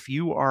if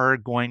you are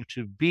going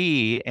to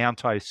be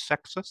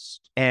anti-sexist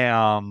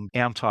and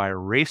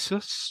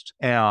anti-racist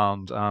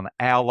and an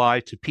ally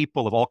to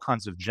people of all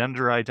kinds of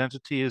gender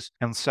identities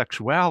and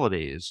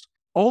sexualities,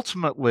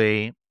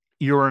 ultimately,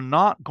 you're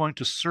not going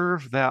to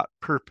serve that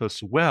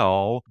purpose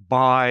well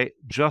by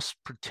just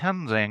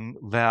pretending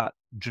that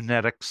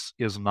genetics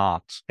is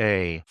not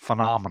a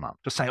phenomenon.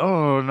 Just saying,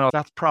 oh, no,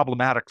 that's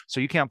problematic, so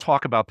you can't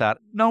talk about that.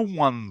 No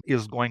one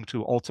is going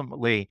to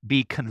ultimately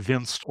be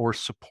convinced or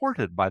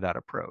supported by that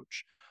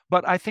approach.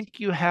 But I think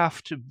you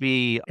have to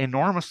be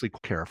enormously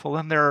careful,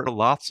 and there are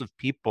lots of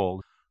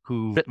people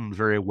who've written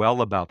very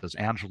well about this.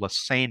 Angela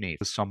Saini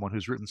is someone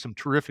who's written some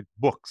terrific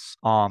books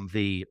on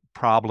the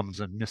problems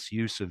and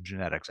misuse of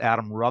genetics.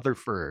 Adam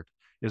Rutherford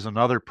is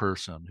another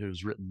person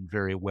who's written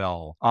very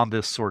well on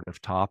this sort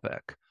of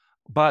topic.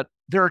 But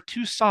there are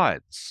two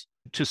sides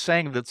to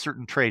saying that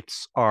certain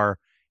traits are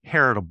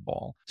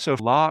heritable. So a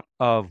lot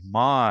of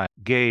my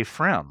gay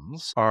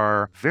friends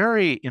are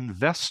very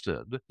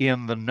invested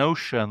in the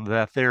notion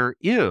that there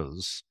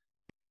is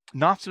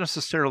not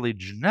necessarily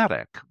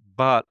genetic,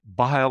 but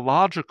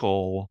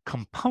biological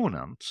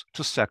component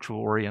to sexual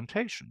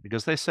orientation.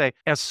 Because they say,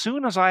 as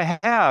soon as I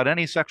had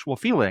any sexual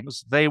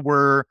feelings, they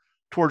were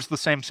towards the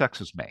same sex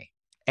as me.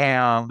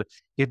 And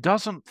it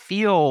doesn't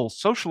feel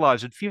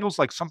socialized. It feels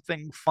like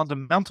something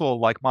fundamental,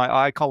 like my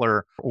eye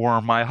color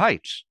or my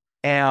height.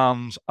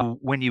 And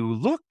when you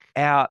look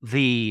at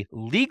the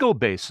legal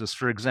basis,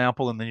 for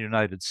example, in the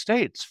United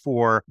States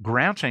for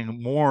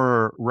granting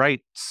more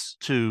rights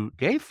to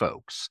gay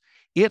folks,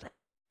 it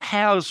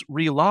has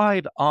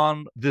relied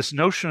on this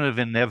notion of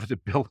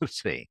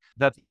inevitability,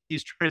 that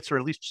these traits are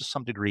at least to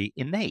some degree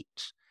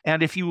innate.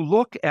 And if you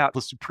look at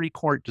the Supreme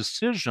Court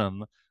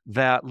decision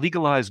that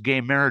legalized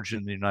gay marriage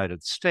in the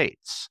United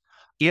States,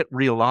 it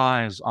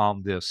relies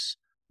on this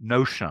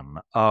notion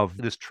of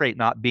this trait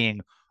not being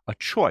a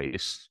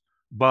choice,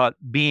 but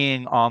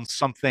being on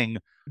something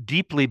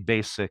deeply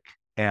basic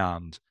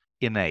and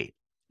innate.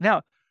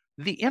 Now,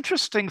 the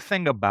interesting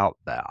thing about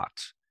that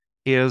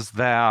is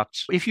that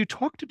if you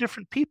talk to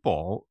different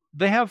people,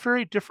 they have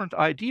very different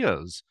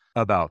ideas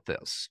about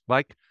this.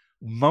 Like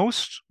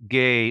most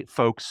gay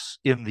folks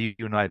in the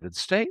United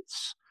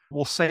States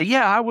will say,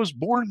 yeah, I was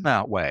born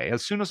that way.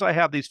 As soon as I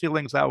have these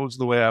feelings, that was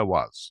the way I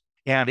was.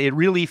 And it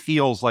really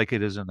feels like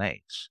it is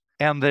innate.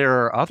 And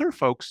there are other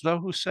folks, though,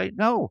 who say,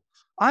 no,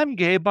 I'm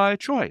gay by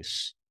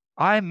choice.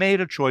 I made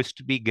a choice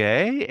to be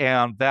gay,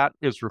 and that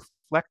is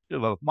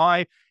reflective of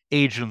my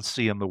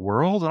agency in the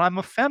world, and I'm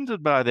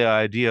offended by the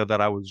idea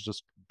that I was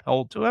just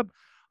compelled to it.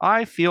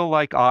 I feel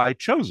like I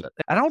chose it.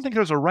 I don't think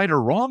there's a right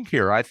or wrong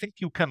here. I think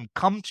you can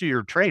come to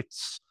your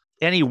traits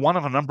any one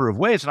of a number of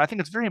ways. And I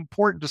think it's very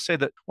important to say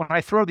that when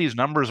I throw these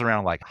numbers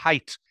around, like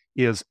height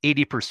is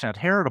 80%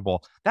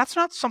 heritable, that's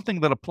not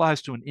something that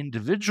applies to an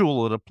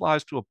individual. It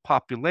applies to a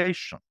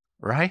population,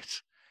 right?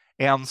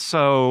 And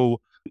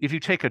so if you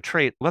take a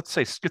trait, let's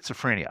say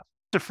schizophrenia.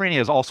 Schizophrenia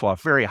is also a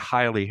very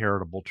highly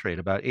heritable trait,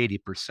 about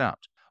 80%.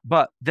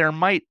 But there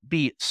might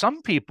be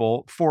some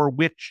people for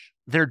which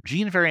their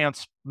gene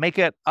variants make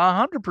it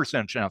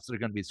 100% chance they're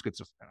going to be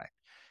schizophrenic.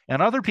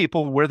 And other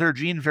people where their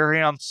gene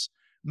variants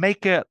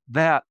make it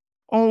that,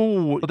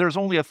 oh, there's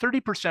only a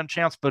 30%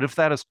 chance, but if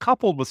that is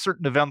coupled with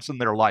certain events in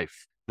their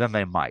life, then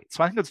they might.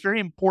 So I think it's very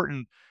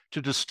important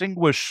to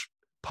distinguish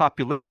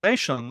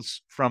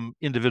populations from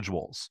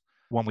individuals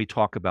when we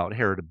talk about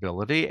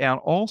heritability, and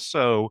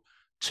also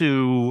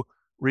to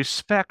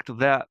respect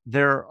that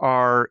there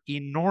are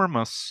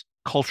enormous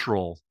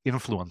cultural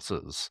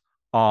influences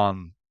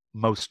on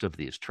most of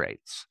these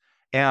traits,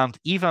 and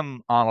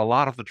even on a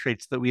lot of the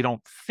traits that we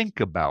don't think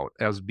about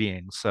as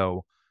being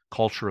so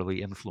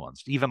culturally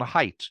influenced. Even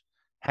height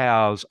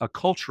has a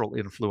cultural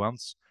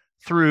influence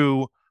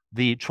through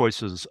the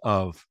choices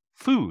of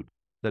food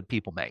that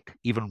people make,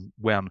 even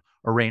when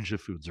a range of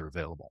foods are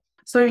available.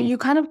 So you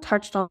kind of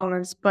touched on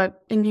this,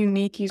 but in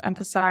Unique, you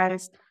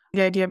emphasized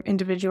the idea of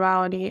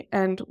individuality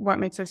and what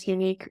makes us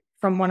unique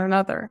from one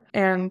another,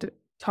 and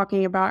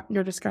talking about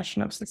your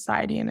discussion of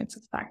society and its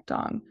effect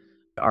on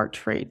our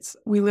traits.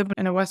 We live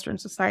in a Western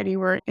society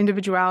where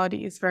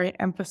individuality is very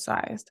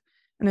emphasized,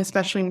 and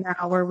especially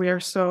now where we are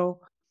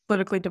so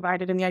politically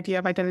divided, and the idea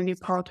of identity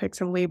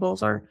politics and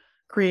labels are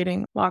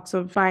creating lots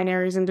of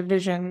binaries and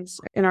divisions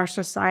in our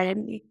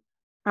society.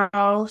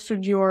 How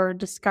should your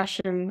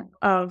discussion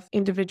of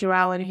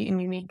individuality and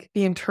unique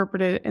be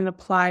interpreted and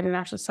applied in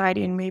our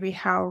society, and maybe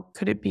how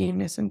could it be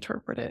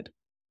misinterpreted?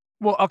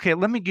 Well, okay,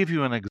 let me give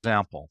you an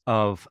example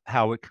of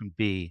how it can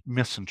be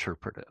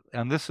misinterpreted.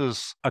 And this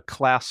is a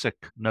classic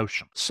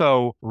notion.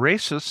 So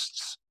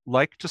racists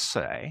like to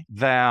say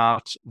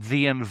that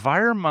the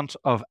environment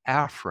of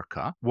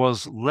Africa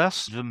was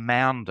less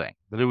demanding,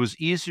 that it was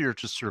easier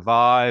to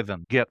survive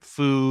and get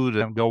food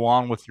and go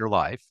on with your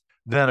life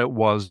than it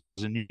was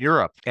in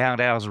Europe. And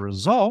as a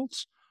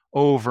result,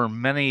 over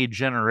many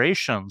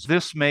generations,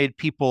 this made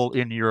people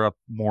in Europe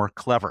more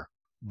clever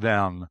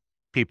than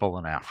people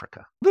in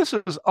Africa. This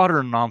is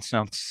utter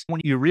nonsense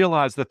when you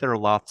realize that there are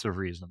lots of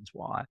reasons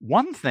why.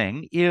 One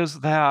thing is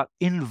that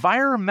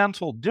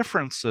environmental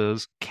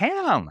differences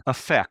can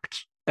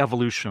affect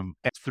evolution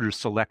through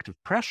selective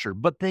pressure,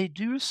 but they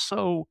do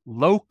so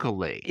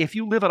locally. If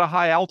you live at a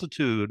high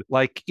altitude,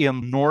 like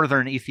in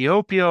northern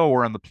Ethiopia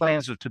or in the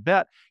plains of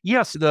Tibet,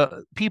 yes,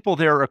 the people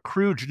there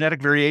accrue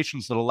genetic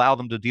variations that allow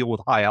them to deal with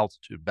high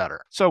altitude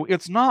better. So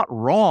it's not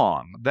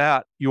wrong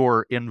that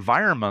your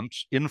environment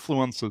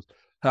influences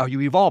how you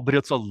evolve, but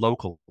it's a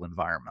local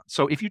environment.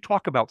 So if you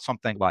talk about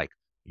something like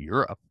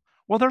Europe,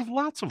 well, there's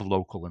lots of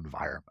local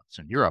environments.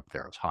 In Europe,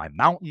 there's high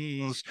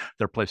mountains,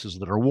 there are places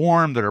that are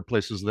warm, there are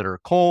places that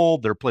are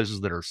cold, there are places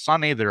that are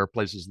sunny, there are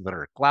places that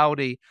are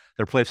cloudy,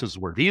 there are places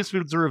where these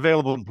foods are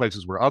available and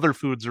places where other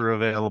foods are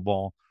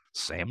available.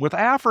 Same with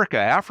Africa.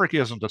 Africa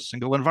isn't a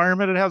single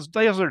environment. It has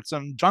deserts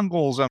and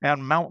jungles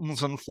and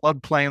mountains and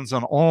floodplains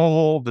and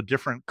all the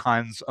different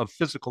kinds of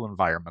physical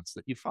environments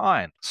that you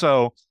find.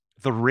 So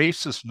the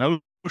racist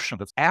notion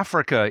that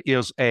Africa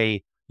is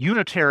a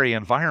unitary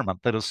environment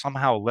that is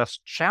somehow less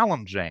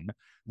challenging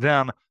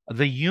than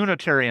the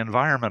unitary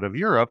environment of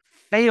Europe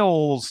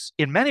fails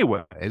in many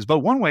ways. But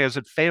one way is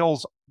it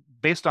fails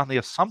based on the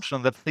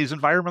assumption that these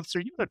environments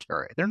are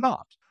unitary. They're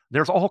not.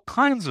 There's all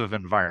kinds of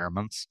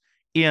environments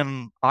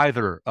in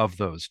either of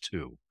those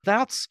two.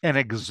 That's an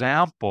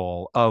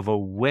example of a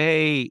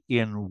way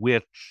in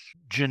which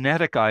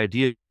genetic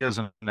ideas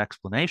and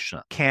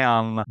explanation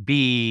can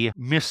be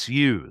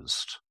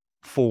misused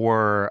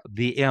for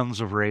the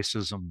ends of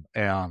racism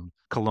and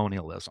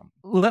colonialism.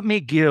 Let me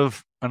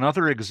give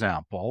another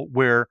example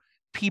where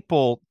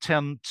people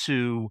tend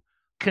to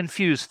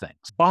confuse things.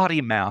 Body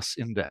mass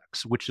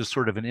index, which is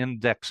sort of an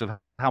index of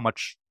how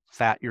much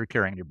fat you're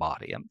carrying in your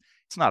body. And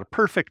it's not a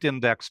perfect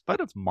index, but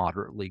it's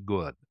moderately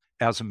good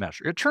as a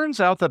measure. It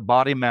turns out that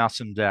body mass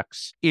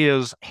index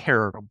is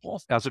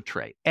heritable as a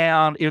trait,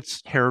 and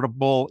it's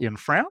heritable in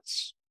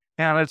France,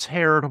 and it's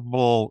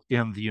heritable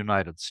in the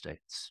United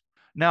States.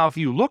 Now, if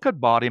you look at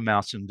body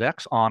mass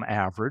index on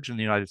average in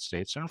the United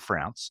States and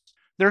France,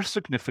 they're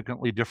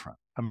significantly different.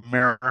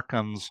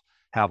 Americans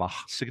have a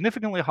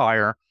significantly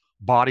higher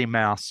body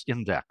mass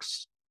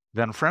index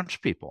than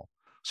French people.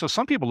 So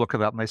some people look at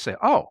that and they say,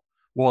 oh,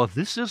 well, if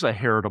this is a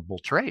heritable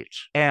trait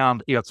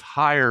and it's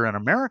higher in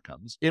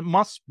Americans, it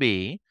must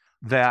be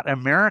that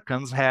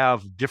Americans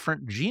have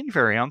different gene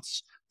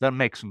variants that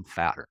makes them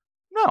fatter.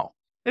 No,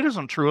 it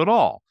isn't true at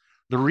all.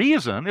 The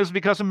reason is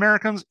because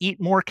Americans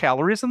eat more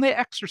calories and they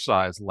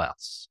exercise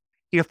less.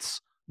 It's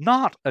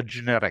not a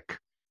genetic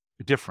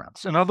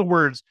difference. In other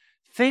words,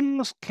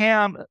 things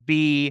can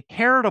be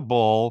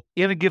heritable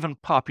in a given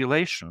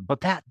population, but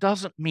that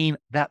doesn't mean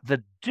that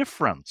the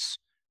difference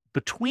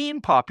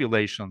between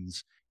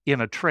populations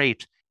in a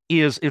trait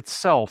is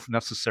itself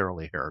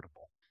necessarily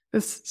heritable.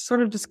 This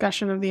sort of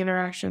discussion of the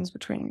interactions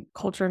between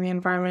culture and the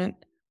environment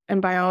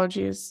and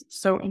biology is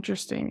so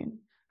interesting, and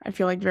I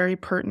feel like very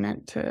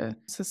pertinent to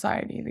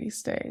society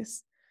these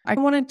days. I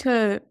wanted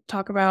to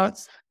talk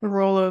about the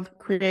role of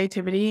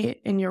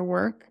creativity in your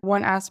work.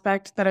 One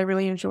aspect that I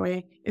really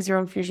enjoy is your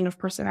infusion of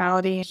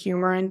personality and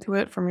humor into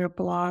it, from your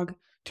blog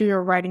to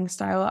your writing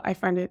style. I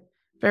find it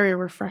very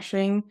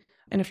refreshing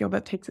in a field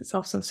that takes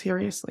itself so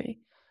seriously.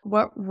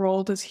 What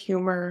role does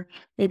humor,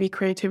 maybe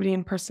creativity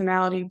and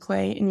personality,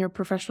 play in your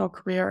professional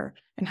career,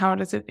 and how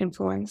does it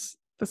influence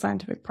the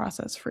scientific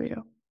process for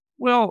you?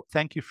 Well,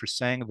 thank you for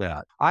saying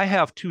that. I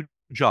have two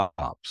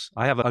jobs.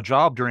 I have a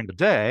job during the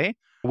day,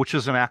 which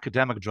is an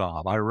academic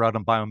job. I run a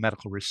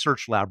biomedical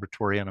research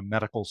laboratory in a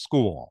medical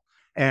school.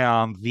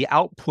 And the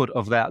output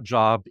of that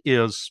job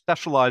is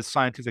specialized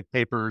scientific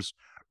papers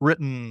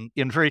written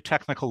in very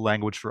technical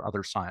language for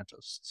other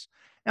scientists.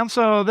 And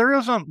so there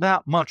isn't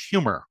that much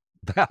humor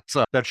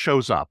that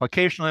shows up.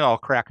 Occasionally, I'll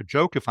crack a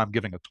joke if I'm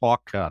giving a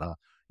talk at a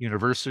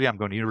university. I'm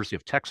going to University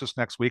of Texas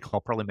next week.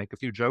 I'll probably make a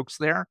few jokes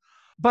there,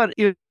 but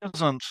it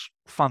isn't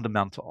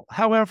fundamental.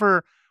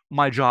 However,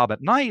 my job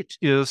at night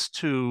is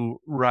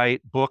to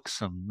write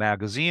books and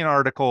magazine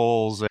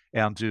articles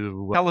and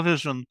do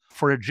television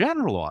for a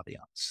general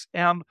audience.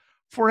 And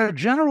for a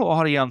general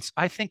audience,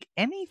 I think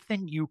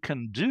anything you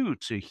can do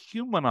to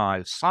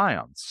humanize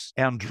science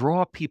and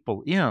draw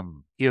people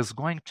in is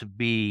going to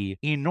be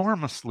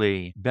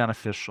enormously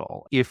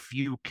beneficial if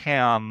you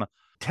can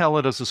tell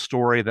it as a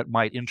story that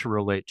might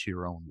interrelate to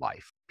your own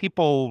life.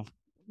 People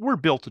were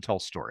built to tell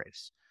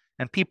stories,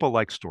 and people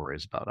like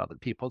stories about other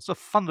people. It's a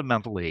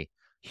fundamentally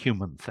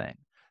human thing.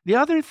 The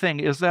other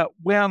thing is that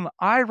when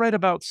I write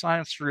about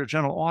science for a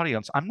general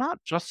audience, I'm not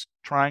just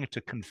trying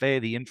to convey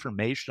the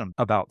information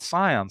about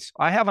science.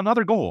 I have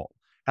another goal,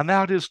 and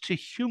that is to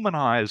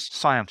humanize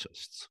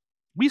scientists.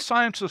 We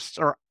scientists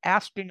are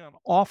asking an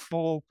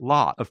awful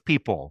lot of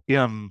people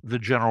in the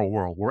general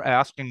world. We're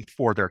asking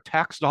for their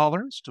tax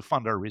dollars to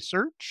fund our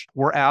research.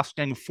 We're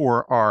asking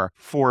for our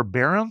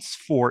forbearance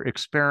for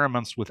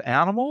experiments with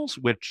animals,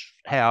 which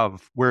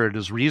have, where it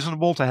is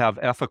reasonable to have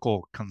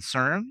ethical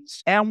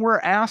concerns. And we're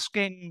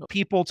asking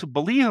people to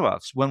believe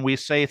us when we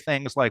say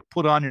things like,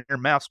 put on your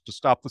mask to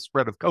stop the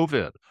spread of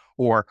COVID,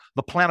 or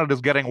the planet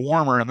is getting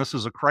warmer and this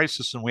is a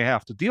crisis and we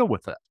have to deal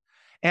with it.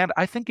 And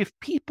I think if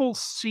people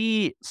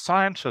see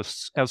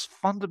scientists as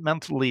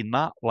fundamentally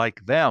not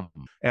like them,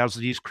 as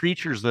these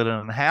creatures that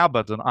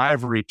inhabit an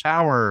ivory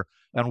tower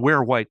and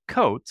wear white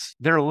coats,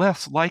 they're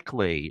less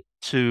likely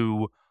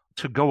to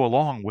go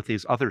along with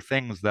these other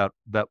things that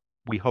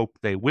we hope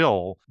they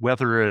will,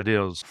 whether it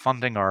is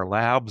funding our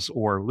labs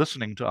or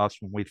listening to us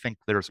when we think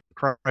there's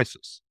a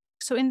crisis.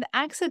 So, in the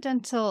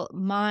accidental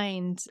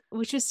mind,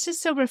 which is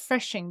just so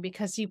refreshing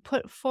because you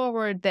put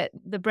forward that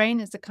the brain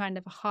is a kind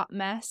of a hot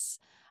mess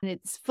and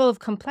it's full of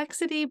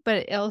complexity,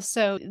 but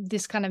also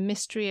this kind of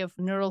mystery of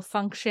neural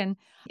function.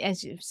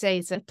 As you say,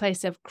 it's a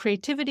place of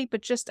creativity,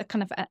 but just a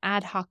kind of an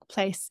ad hoc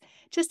place.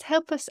 Just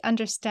help us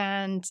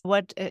understand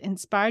what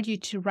inspired you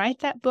to write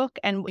that book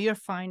and your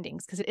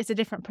findings, because it's a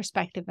different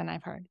perspective than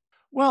I've heard.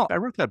 Well, I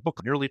wrote that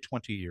book nearly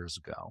 20 years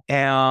ago.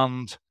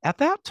 And at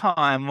that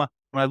time,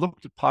 when I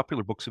looked at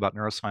popular books about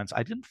neuroscience,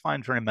 I didn't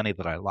find very many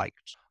that I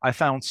liked. I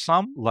found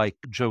some, like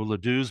Joe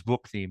Ledoux's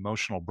book, The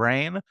Emotional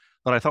Brain,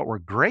 that I thought were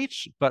great,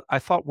 but I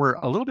thought were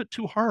a little bit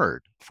too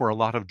hard for a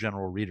lot of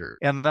general readers.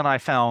 And then I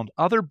found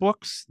other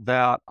books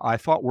that I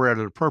thought were at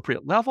an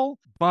appropriate level,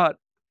 but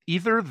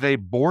either they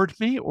bored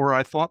me or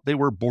I thought they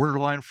were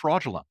borderline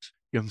fraudulent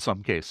in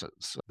some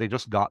cases. They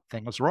just got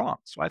things wrong.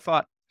 So I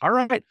thought, all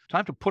right,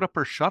 time to put up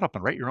or shut up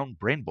and write your own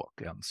brain book.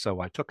 And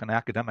so I took an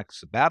academic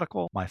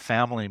sabbatical. My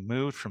family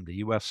moved from the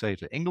USA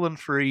to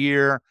England for a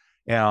year.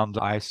 And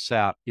I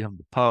sat in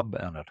the pub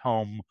and at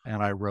home,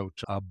 and I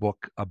wrote a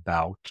book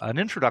about an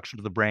introduction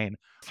to the brain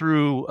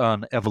through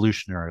an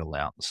evolutionary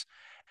lens.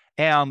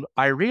 And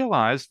I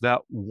realized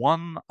that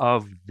one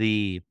of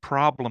the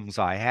problems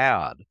I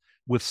had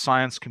with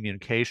science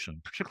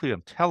communication, particularly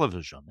on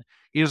television,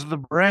 is the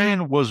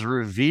brain was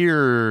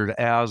revered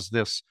as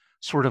this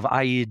sort of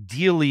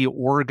ideally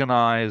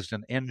organized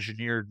and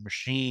engineered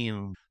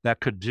machine that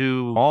could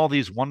do all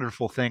these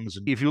wonderful things.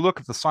 And if you look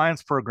at the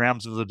science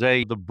programs of the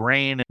day, the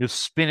brain is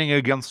spinning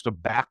against a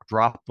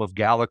backdrop of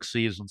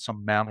galaxies, and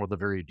some man with a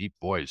very deep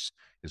voice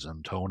is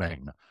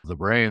intoning the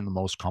brain, the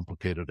most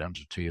complicated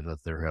entity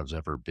that there has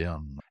ever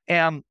been.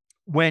 And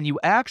when you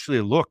actually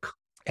look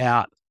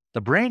at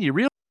the brain,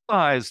 you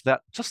realize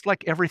that just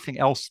like everything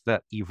else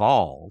that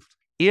evolved,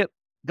 it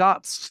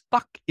got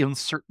stuck in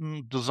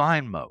certain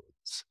design modes.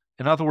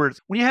 In other words,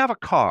 when you have a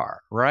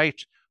car,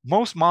 right,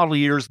 most model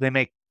years, they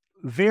make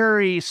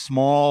very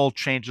small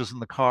changes in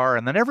the car,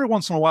 and then every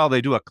once in a while,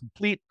 they do a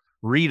complete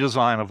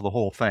redesign of the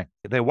whole thing.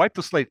 They wipe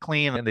the slate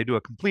clean and they do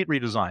a complete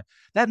redesign.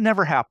 That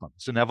never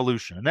happens in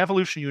evolution. In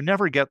evolution, you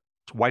never get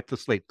to wipe the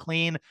slate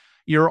clean.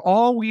 You're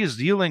always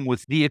dealing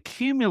with the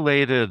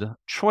accumulated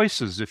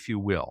choices, if you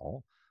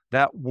will,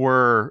 that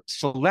were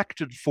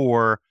selected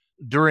for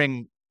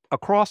during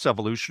across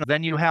evolution.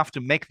 Then you have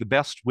to make the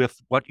best with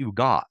what you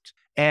got.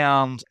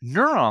 And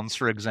neurons,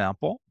 for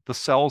example, the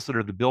cells that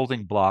are the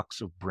building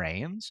blocks of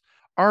brains,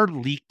 are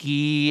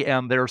leaky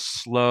and they're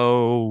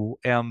slow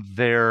and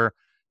they're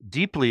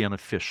deeply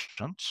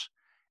inefficient.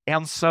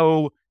 And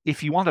so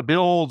if you want to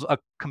build a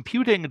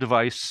computing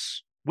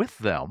device with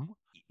them,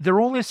 there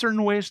are only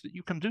certain ways that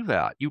you can do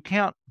that. You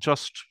can't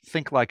just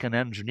think like an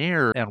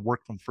engineer and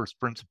work from first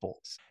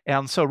principles.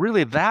 And so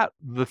really that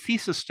the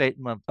thesis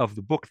statement of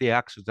the book, The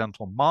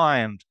Accidental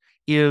Mind,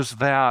 is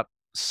that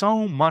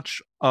so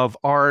much of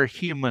our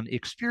human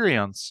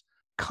experience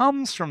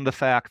comes from the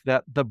fact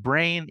that the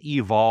brain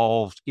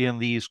evolved in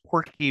these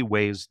quirky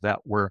ways that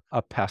were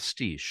a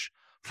pastiche.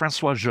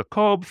 Francois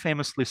Jacob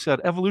famously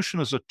said, evolution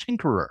is a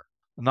tinkerer,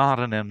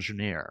 not an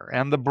engineer,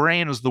 and the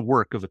brain is the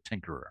work of a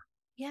tinkerer.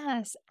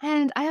 Yes,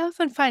 and I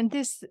often find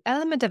this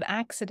element of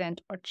accident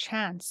or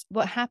chance,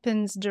 what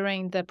happens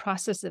during the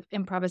process of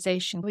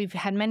improvisation. We've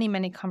had many,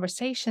 many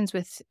conversations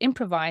with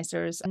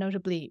improvisers,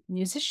 notably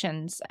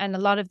musicians, and a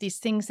lot of these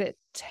things that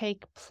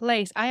take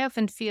place. I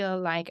often feel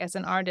like as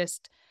an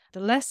artist,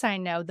 the less I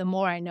know, the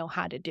more I know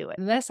how to do it.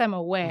 The less I'm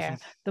aware,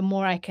 the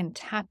more I can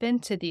tap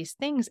into these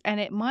things. And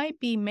it might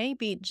be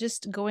maybe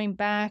just going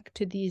back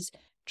to these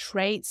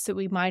traits that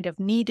we might have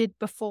needed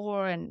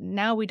before and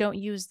now we don't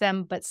use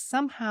them, but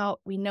somehow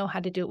we know how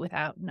to do it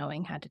without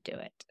knowing how to do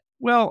it.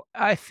 Well,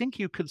 I think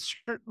you could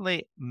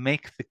certainly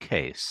make the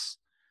case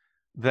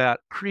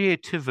that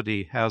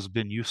creativity has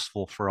been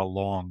useful for a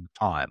long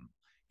time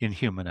in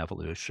human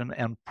evolution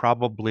and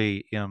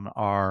probably in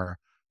our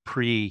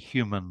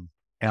pre-human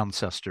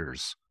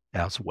ancestors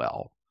as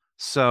well.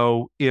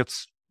 So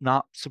it's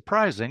not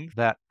surprising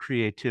that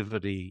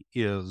creativity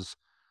is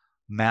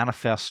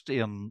manifest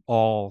in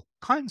all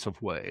kinds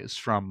of ways,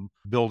 from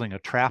building a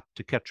trap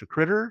to catch a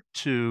critter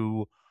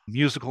to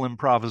musical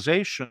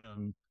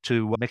improvisation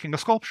to making a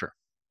sculpture.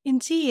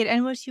 Indeed,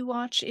 and what you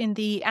watch in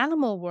the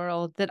animal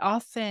world, that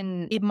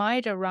often it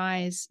might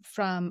arise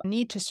from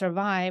need to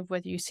survive,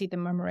 whether you see the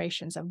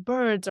murmurations of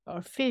birds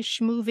or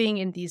fish moving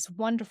in these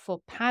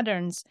wonderful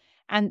patterns.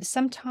 And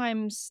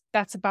sometimes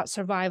that's about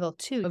survival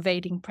too,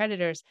 evading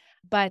predators.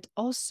 But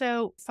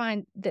also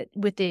find that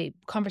with the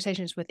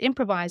conversations with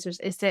improvisers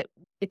is that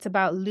it's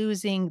about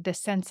losing the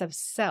sense of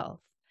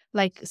self.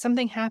 Like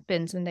something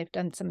happens when they've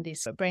done some of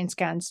these brain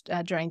scans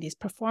during these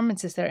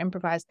performances, they're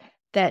improvised,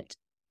 that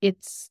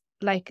it's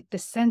like the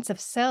sense of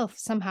self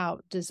somehow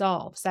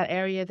dissolves, that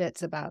area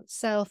that's about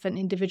self and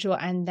individual,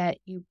 and that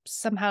you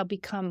somehow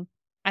become,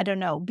 I don't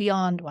know,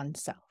 beyond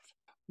oneself.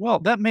 Well,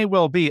 that may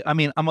well be. I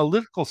mean, I'm a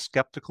little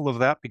skeptical of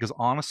that because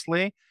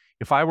honestly,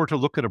 if I were to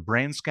look at a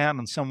brain scan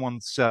and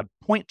someone said,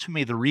 point to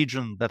me the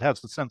region that has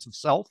the sense of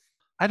self,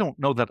 I don't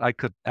know that I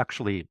could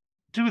actually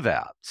do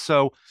that.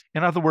 So,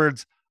 in other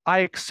words, I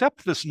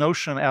accept this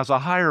notion as a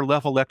higher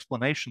level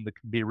explanation that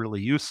can be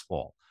really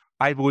useful.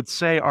 I would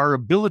say our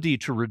ability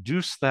to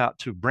reduce that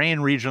to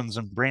brain regions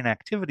and brain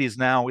activities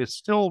now is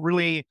still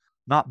really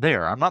not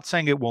there. I'm not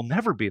saying it will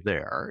never be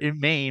there. It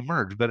may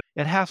emerge, but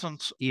it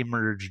hasn't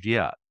emerged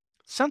yet.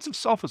 Sense of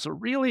self is a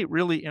really,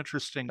 really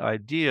interesting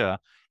idea.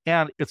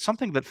 And it's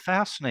something that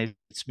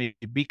fascinates me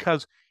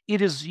because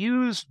it is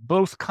used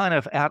both kind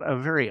of at a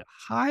very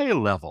high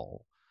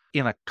level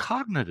in a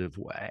cognitive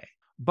way,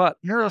 but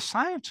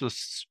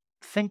neuroscientists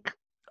think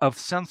of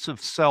sense of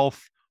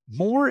self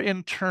more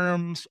in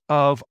terms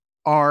of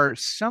our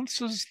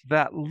senses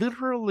that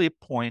literally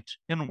point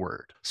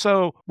inward.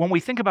 So when we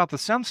think about the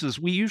senses,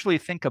 we usually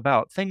think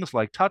about things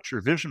like touch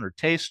or vision or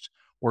taste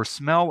or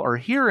smell or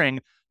hearing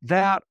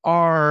that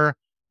are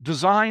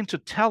designed to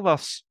tell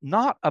us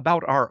not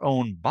about our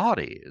own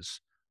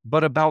bodies,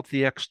 but about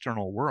the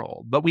external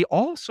world. But we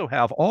also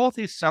have all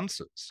these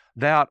senses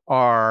that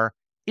are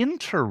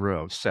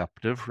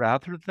interoceptive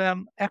rather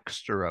than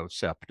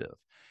exteroceptive.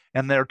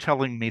 And they're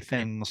telling me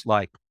things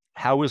like,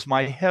 how is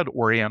my head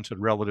oriented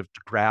relative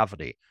to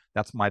gravity?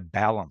 That's my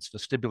balance,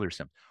 vestibular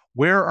system.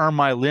 Where are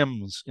my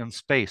limbs in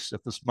space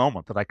at this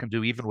moment that I can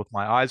do even with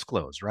my eyes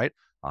closed, right?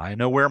 I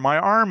know where my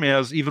arm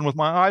is even with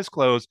my eyes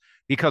closed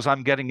because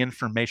I'm getting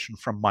information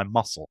from my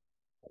muscles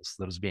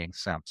that is being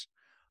sent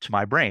to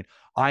my brain.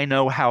 I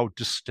know how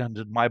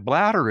distended my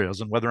bladder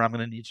is and whether I'm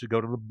going to need to go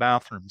to the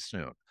bathroom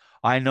soon.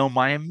 I know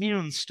my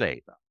immune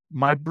state,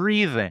 my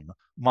breathing,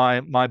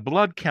 my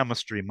blood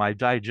chemistry, my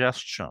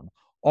digestion.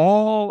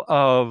 All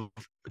of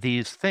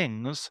these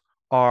things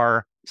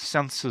are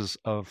senses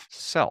of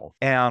self.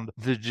 And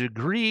the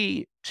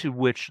degree to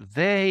which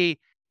they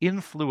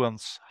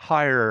influence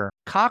higher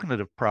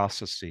cognitive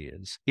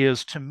processes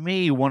is, to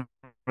me, one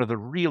of the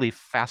really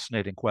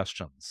fascinating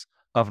questions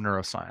of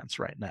neuroscience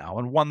right now,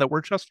 and one that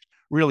we're just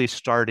really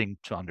starting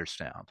to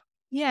understand.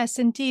 Yes,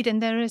 indeed.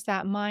 And there is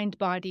that mind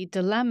body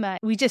dilemma.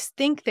 We just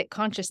think that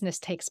consciousness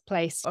takes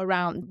place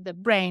around the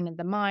brain and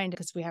the mind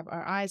because we have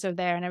our eyes are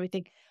there and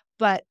everything.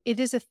 But it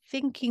is a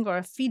thinking or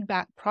a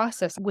feedback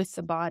process with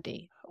the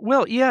body.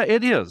 Well, yeah,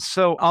 it is.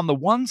 So, on the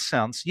one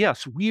sense,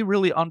 yes, we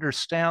really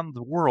understand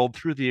the world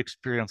through the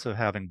experience of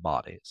having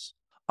bodies.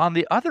 On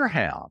the other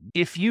hand,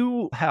 if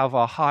you have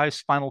a high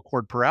spinal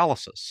cord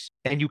paralysis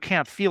and you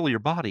can't feel your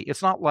body,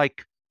 it's not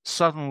like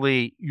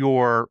suddenly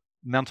your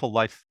mental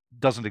life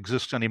doesn't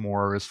exist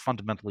anymore or is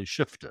fundamentally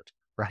shifted,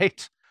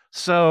 right?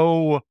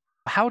 So,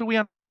 how do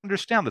we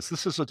understand this?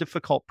 This is a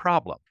difficult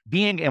problem.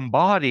 Being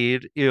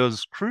embodied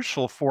is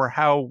crucial for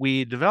how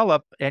we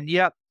develop, and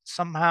yet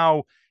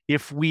somehow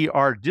if we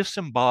are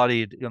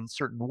disembodied in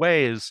certain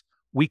ways,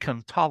 we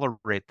can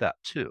tolerate that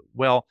too.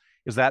 Well,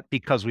 is that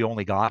because we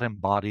only got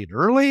embodied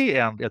early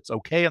and it's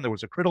okay and there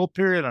was a critical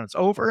period and it's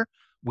over?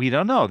 We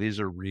don't know. These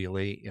are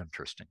really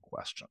interesting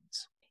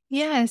questions.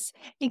 Yes,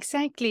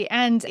 exactly.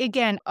 And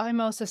again, I'm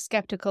also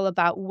skeptical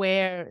about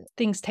where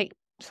things take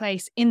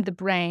place in the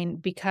brain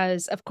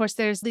because, of course,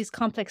 there's these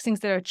complex things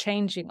that are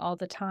changing all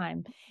the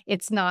time.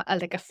 It's not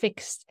like a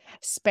fixed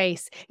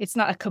space, it's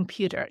not a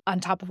computer on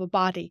top of a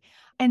body.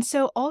 And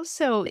so,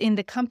 also in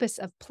the compass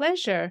of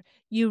pleasure,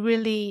 you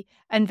really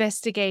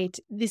investigate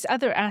this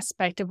other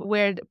aspect of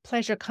where the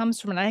pleasure comes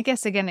from. And I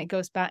guess, again, it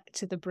goes back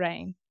to the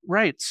brain.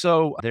 Right.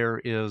 So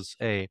there is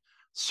a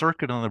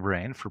circuit in the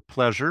brain for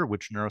pleasure,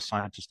 which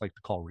neuroscientists like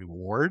to call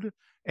reward.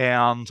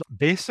 And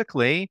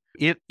basically,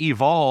 it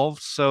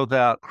evolved so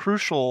that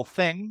crucial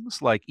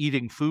things like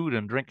eating food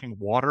and drinking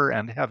water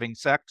and having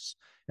sex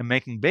and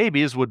making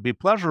babies would be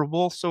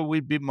pleasurable. So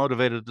we'd be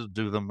motivated to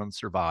do them and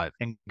survive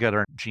and get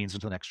our genes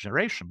into the next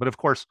generation. But of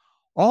course,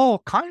 all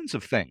kinds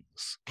of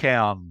things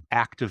can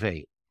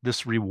activate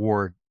this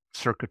reward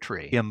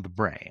circuitry in the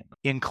brain,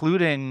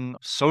 including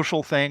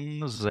social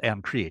things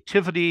and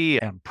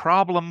creativity and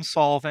problem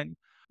solving,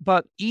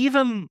 but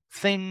even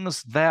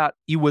things that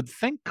you would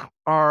think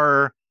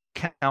are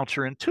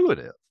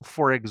counterintuitive.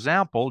 For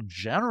example,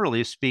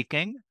 generally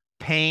speaking,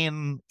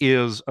 pain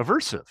is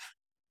aversive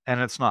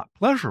and it's not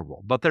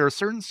pleasurable, but there are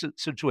certain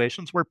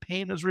situations where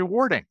pain is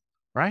rewarding,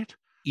 right?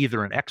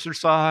 Either in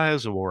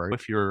exercise or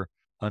if you're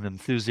an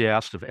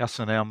enthusiast of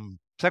S&M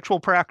sexual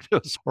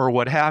practice or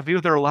what have you.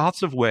 There are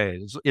lots of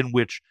ways in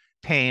which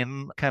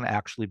pain can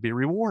actually be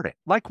rewarding.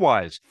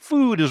 Likewise,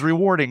 food is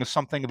rewarding, is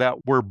something that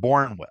we're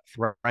born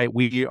with, right?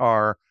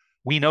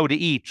 We know to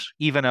eat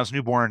even as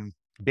newborn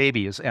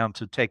babies and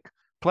to take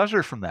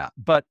pleasure from that.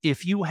 But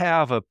if you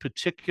have a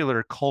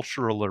particular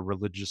cultural or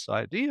religious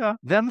idea,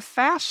 then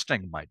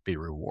fasting might be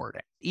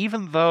rewarding,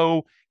 even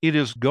though it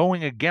is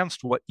going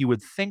against what you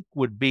would think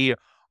would be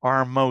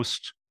our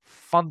most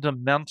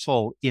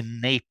fundamental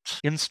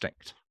innate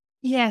instinct.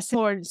 Yes,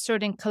 or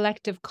certain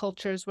collective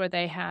cultures where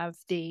they have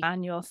the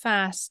annual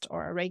fast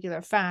or a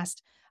regular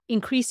fast,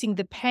 increasing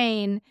the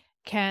pain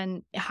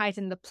can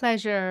heighten the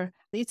pleasure.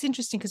 It's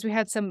interesting because we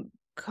had some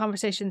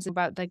conversations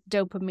about like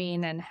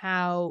dopamine and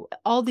how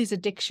all these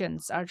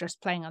addictions are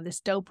just playing on this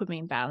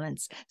dopamine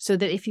balance, so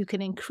that if you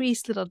can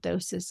increase little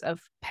doses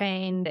of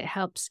pain, it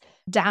helps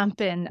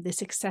dampen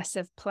this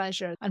excessive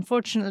pleasure.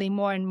 Unfortunately,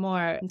 more and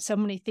more, so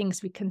many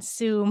things we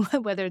consume,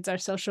 whether it's our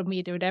social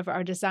media or whatever,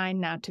 are designed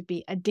now to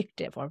be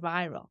addictive or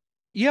viral.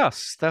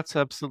 Yes, that's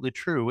absolutely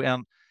true.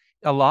 And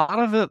a lot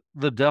of it,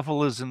 the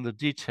devil is in the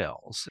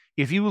details.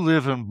 If you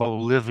live in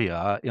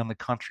Bolivia in the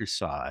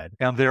countryside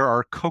and there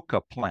are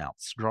coca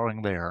plants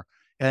growing there,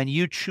 and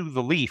you chew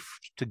the leaf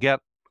to get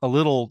a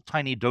little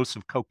tiny dose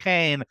of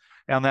cocaine,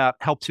 and that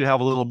helps you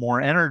have a little more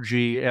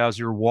energy as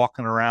you're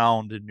walking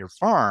around in your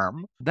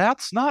farm,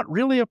 that's not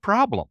really a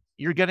problem.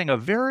 You're getting a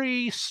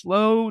very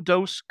slow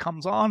dose,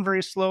 comes on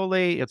very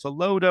slowly, it's a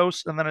low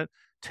dose, and then it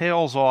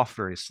tails off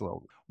very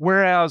slowly.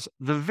 Whereas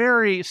the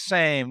very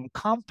same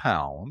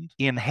compound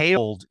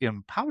inhaled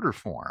in powder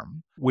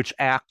form, which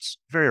acts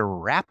very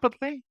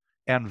rapidly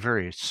and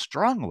very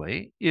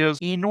strongly, is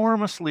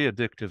enormously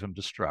addictive and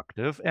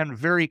destructive, and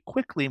very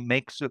quickly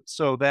makes it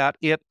so that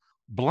it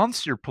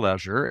blunts your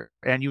pleasure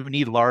and you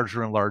need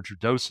larger and larger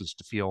doses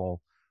to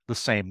feel the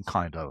same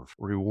kind of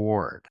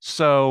reward.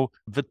 So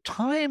the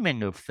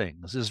timing of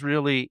things is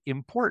really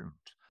important.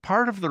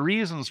 Part of the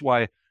reasons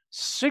why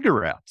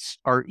cigarettes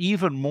are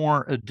even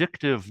more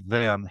addictive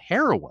than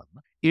heroin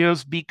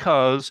is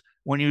because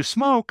when you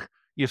smoke,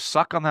 you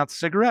suck on that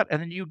cigarette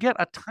and then you get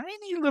a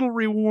tiny little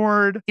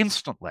reward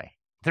instantly.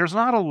 There's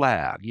not a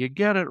lag. You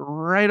get it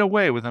right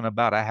away within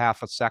about a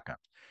half a second.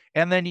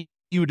 And then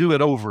you do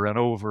it over and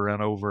over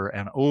and over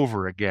and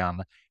over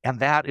again. And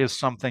that is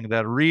something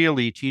that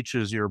really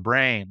teaches your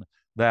brain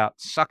that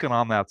sucking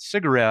on that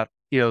cigarette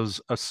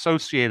is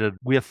associated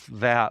with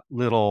that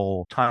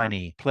little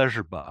tiny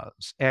pleasure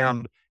buzz.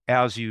 And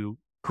as you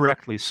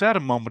correctly said a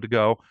moment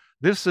ago,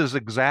 this is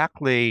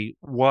exactly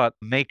what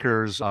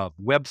makers of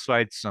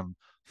websites and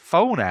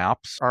phone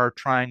apps are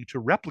trying to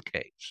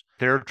replicate.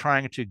 They're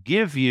trying to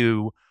give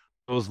you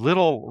those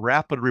little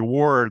rapid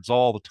rewards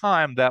all the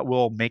time that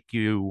will make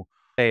you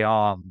stay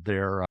on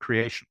their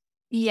creation.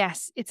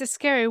 Yes, it's a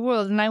scary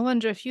world. And I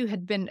wonder if you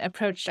had been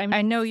approached.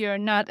 I know you're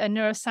not a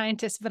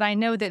neuroscientist, but I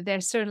know that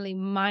they're certainly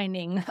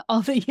mining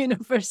all the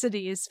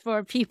universities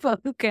for people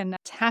who can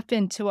tap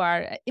into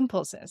our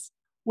impulses.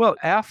 Well,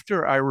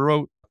 after I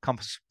wrote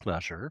Compass of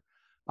Pleasure,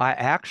 I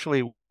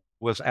actually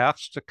was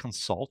asked to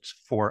consult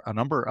for a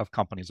number of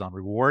companies on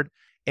reward.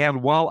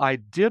 And while I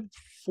did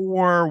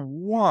for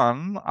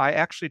one, I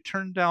actually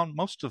turned down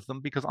most of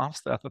them because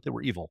honestly, I thought they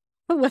were evil.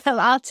 Well,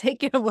 I'll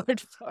take your word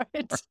for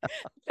it.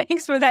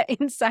 Thanks for that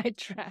inside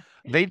track.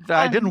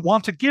 I didn't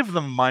want to give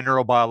them my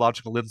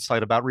neurobiological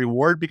insight about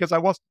reward because I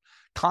wasn't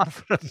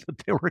confident that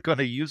they were going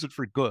to use it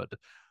for good.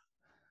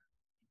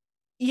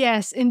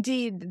 Yes,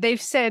 indeed.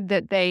 They've said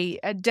that they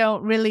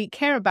don't really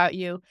care about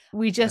you.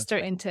 We just are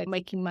into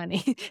making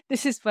money.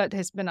 This is what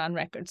has been on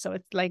record. So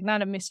it's like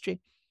not a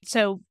mystery.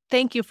 So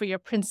thank you for your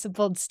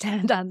principled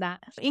stand on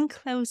that. In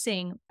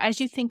closing, as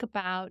you think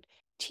about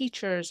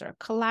teachers or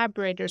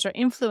collaborators or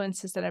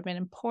influences that have been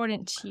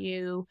important to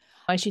you,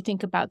 as you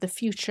think about the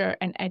future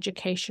and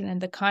education and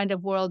the kind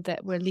of world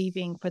that we're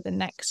leaving for the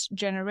next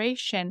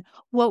generation,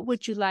 what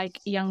would you like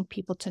young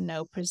people to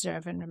know,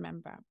 preserve, and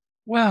remember?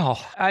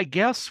 Well, I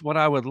guess what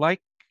I would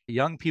like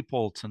young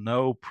people to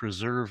know,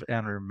 preserve,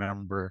 and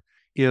remember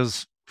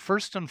is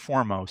first and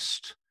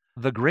foremost,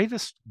 the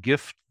greatest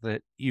gift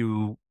that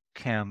you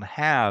can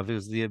have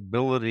is the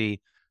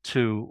ability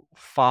to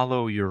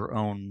follow your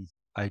own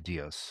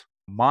ideas.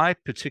 My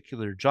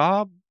particular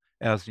job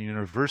as a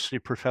university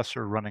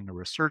professor running a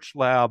research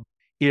lab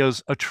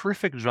is a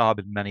terrific job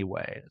in many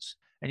ways.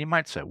 And you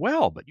might say,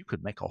 well, but you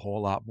could make a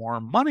whole lot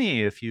more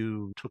money if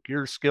you took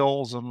your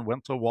skills and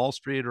went to Wall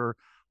Street or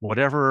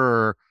whatever,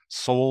 or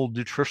sold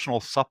nutritional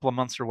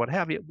supplements or what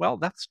have you. Well,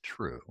 that's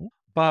true.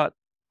 But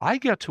I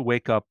get to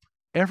wake up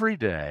every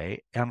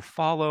day and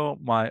follow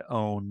my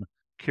own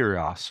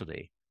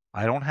curiosity.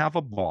 I don't have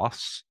a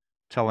boss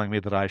telling me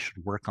that I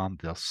should work on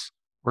this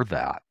or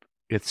that.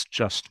 It's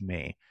just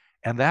me.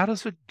 And that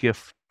is a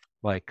gift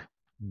like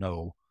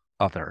no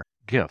other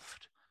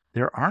gift.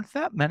 There aren't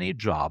that many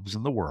jobs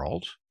in the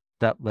world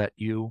that let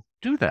you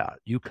do that.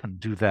 You can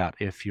do that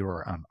if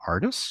you're an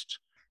artist.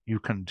 You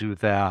can do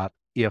that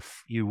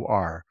if you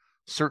are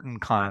certain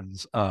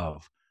kinds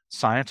of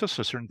scientists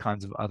or certain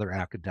kinds of other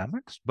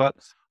academics. But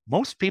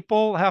Most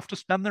people have to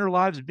spend their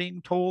lives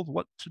being told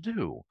what to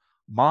do.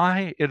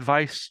 My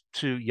advice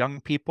to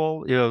young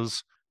people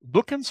is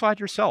look inside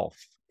yourself.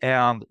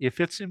 And if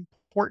it's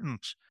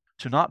important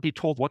to not be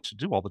told what to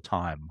do all the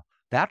time,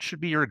 that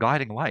should be your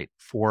guiding light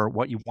for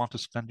what you want to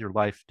spend your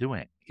life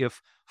doing.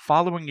 If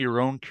following your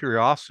own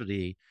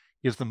curiosity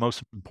is the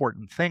most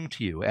important thing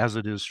to you, as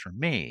it is for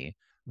me,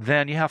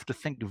 then you have to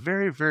think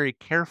very, very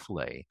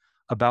carefully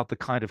about the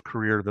kind of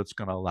career that's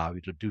going to allow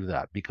you to do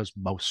that, because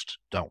most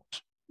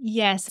don't.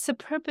 Yes,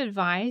 superb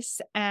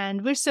advice.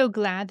 And we're so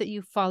glad that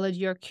you followed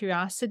your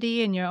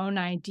curiosity and your own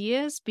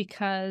ideas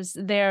because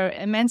they're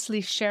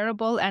immensely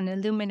shareable and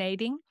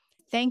illuminating.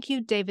 Thank you,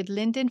 David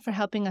Linden, for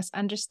helping us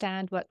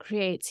understand what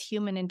creates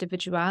human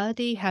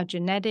individuality, how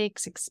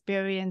genetics,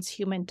 experience,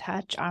 human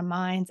touch, our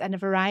minds, and a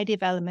variety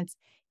of elements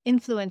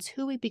influence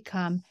who we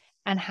become,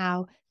 and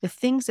how the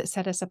things that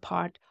set us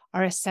apart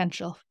are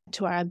essential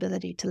to our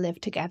ability to live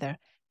together.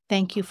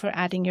 Thank you for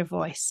adding your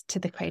voice to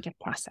the creative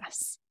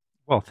process.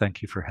 Well,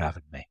 thank you for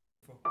having me.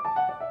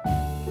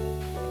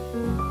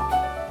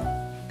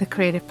 The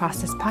Creative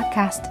Process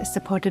podcast is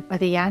supported by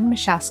the Jan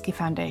Michalski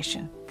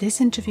Foundation. This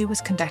interview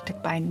was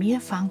conducted by Mia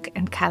Funk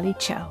and Callie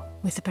Cho,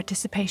 with the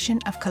participation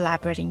of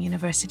collaborating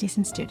universities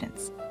and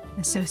students.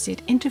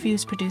 Associate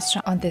interviews producer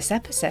on this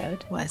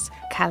episode was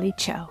Callie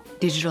Cho.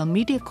 Digital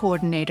media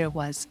coordinator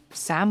was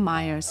Sam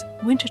Myers.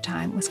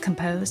 Wintertime was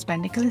composed by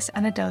Nicholas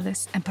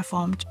Anadolus and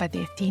performed by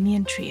the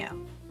Athenian Trio.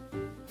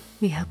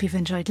 We hope you've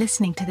enjoyed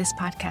listening to this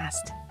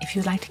podcast. If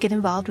you'd like to get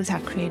involved with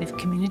our creative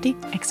community,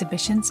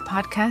 exhibitions,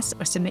 podcasts,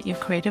 or submit your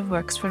creative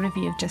works for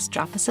review, just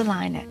drop us a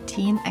line at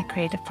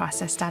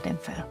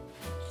team@creativeprocess.info.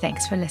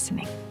 Thanks for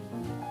listening.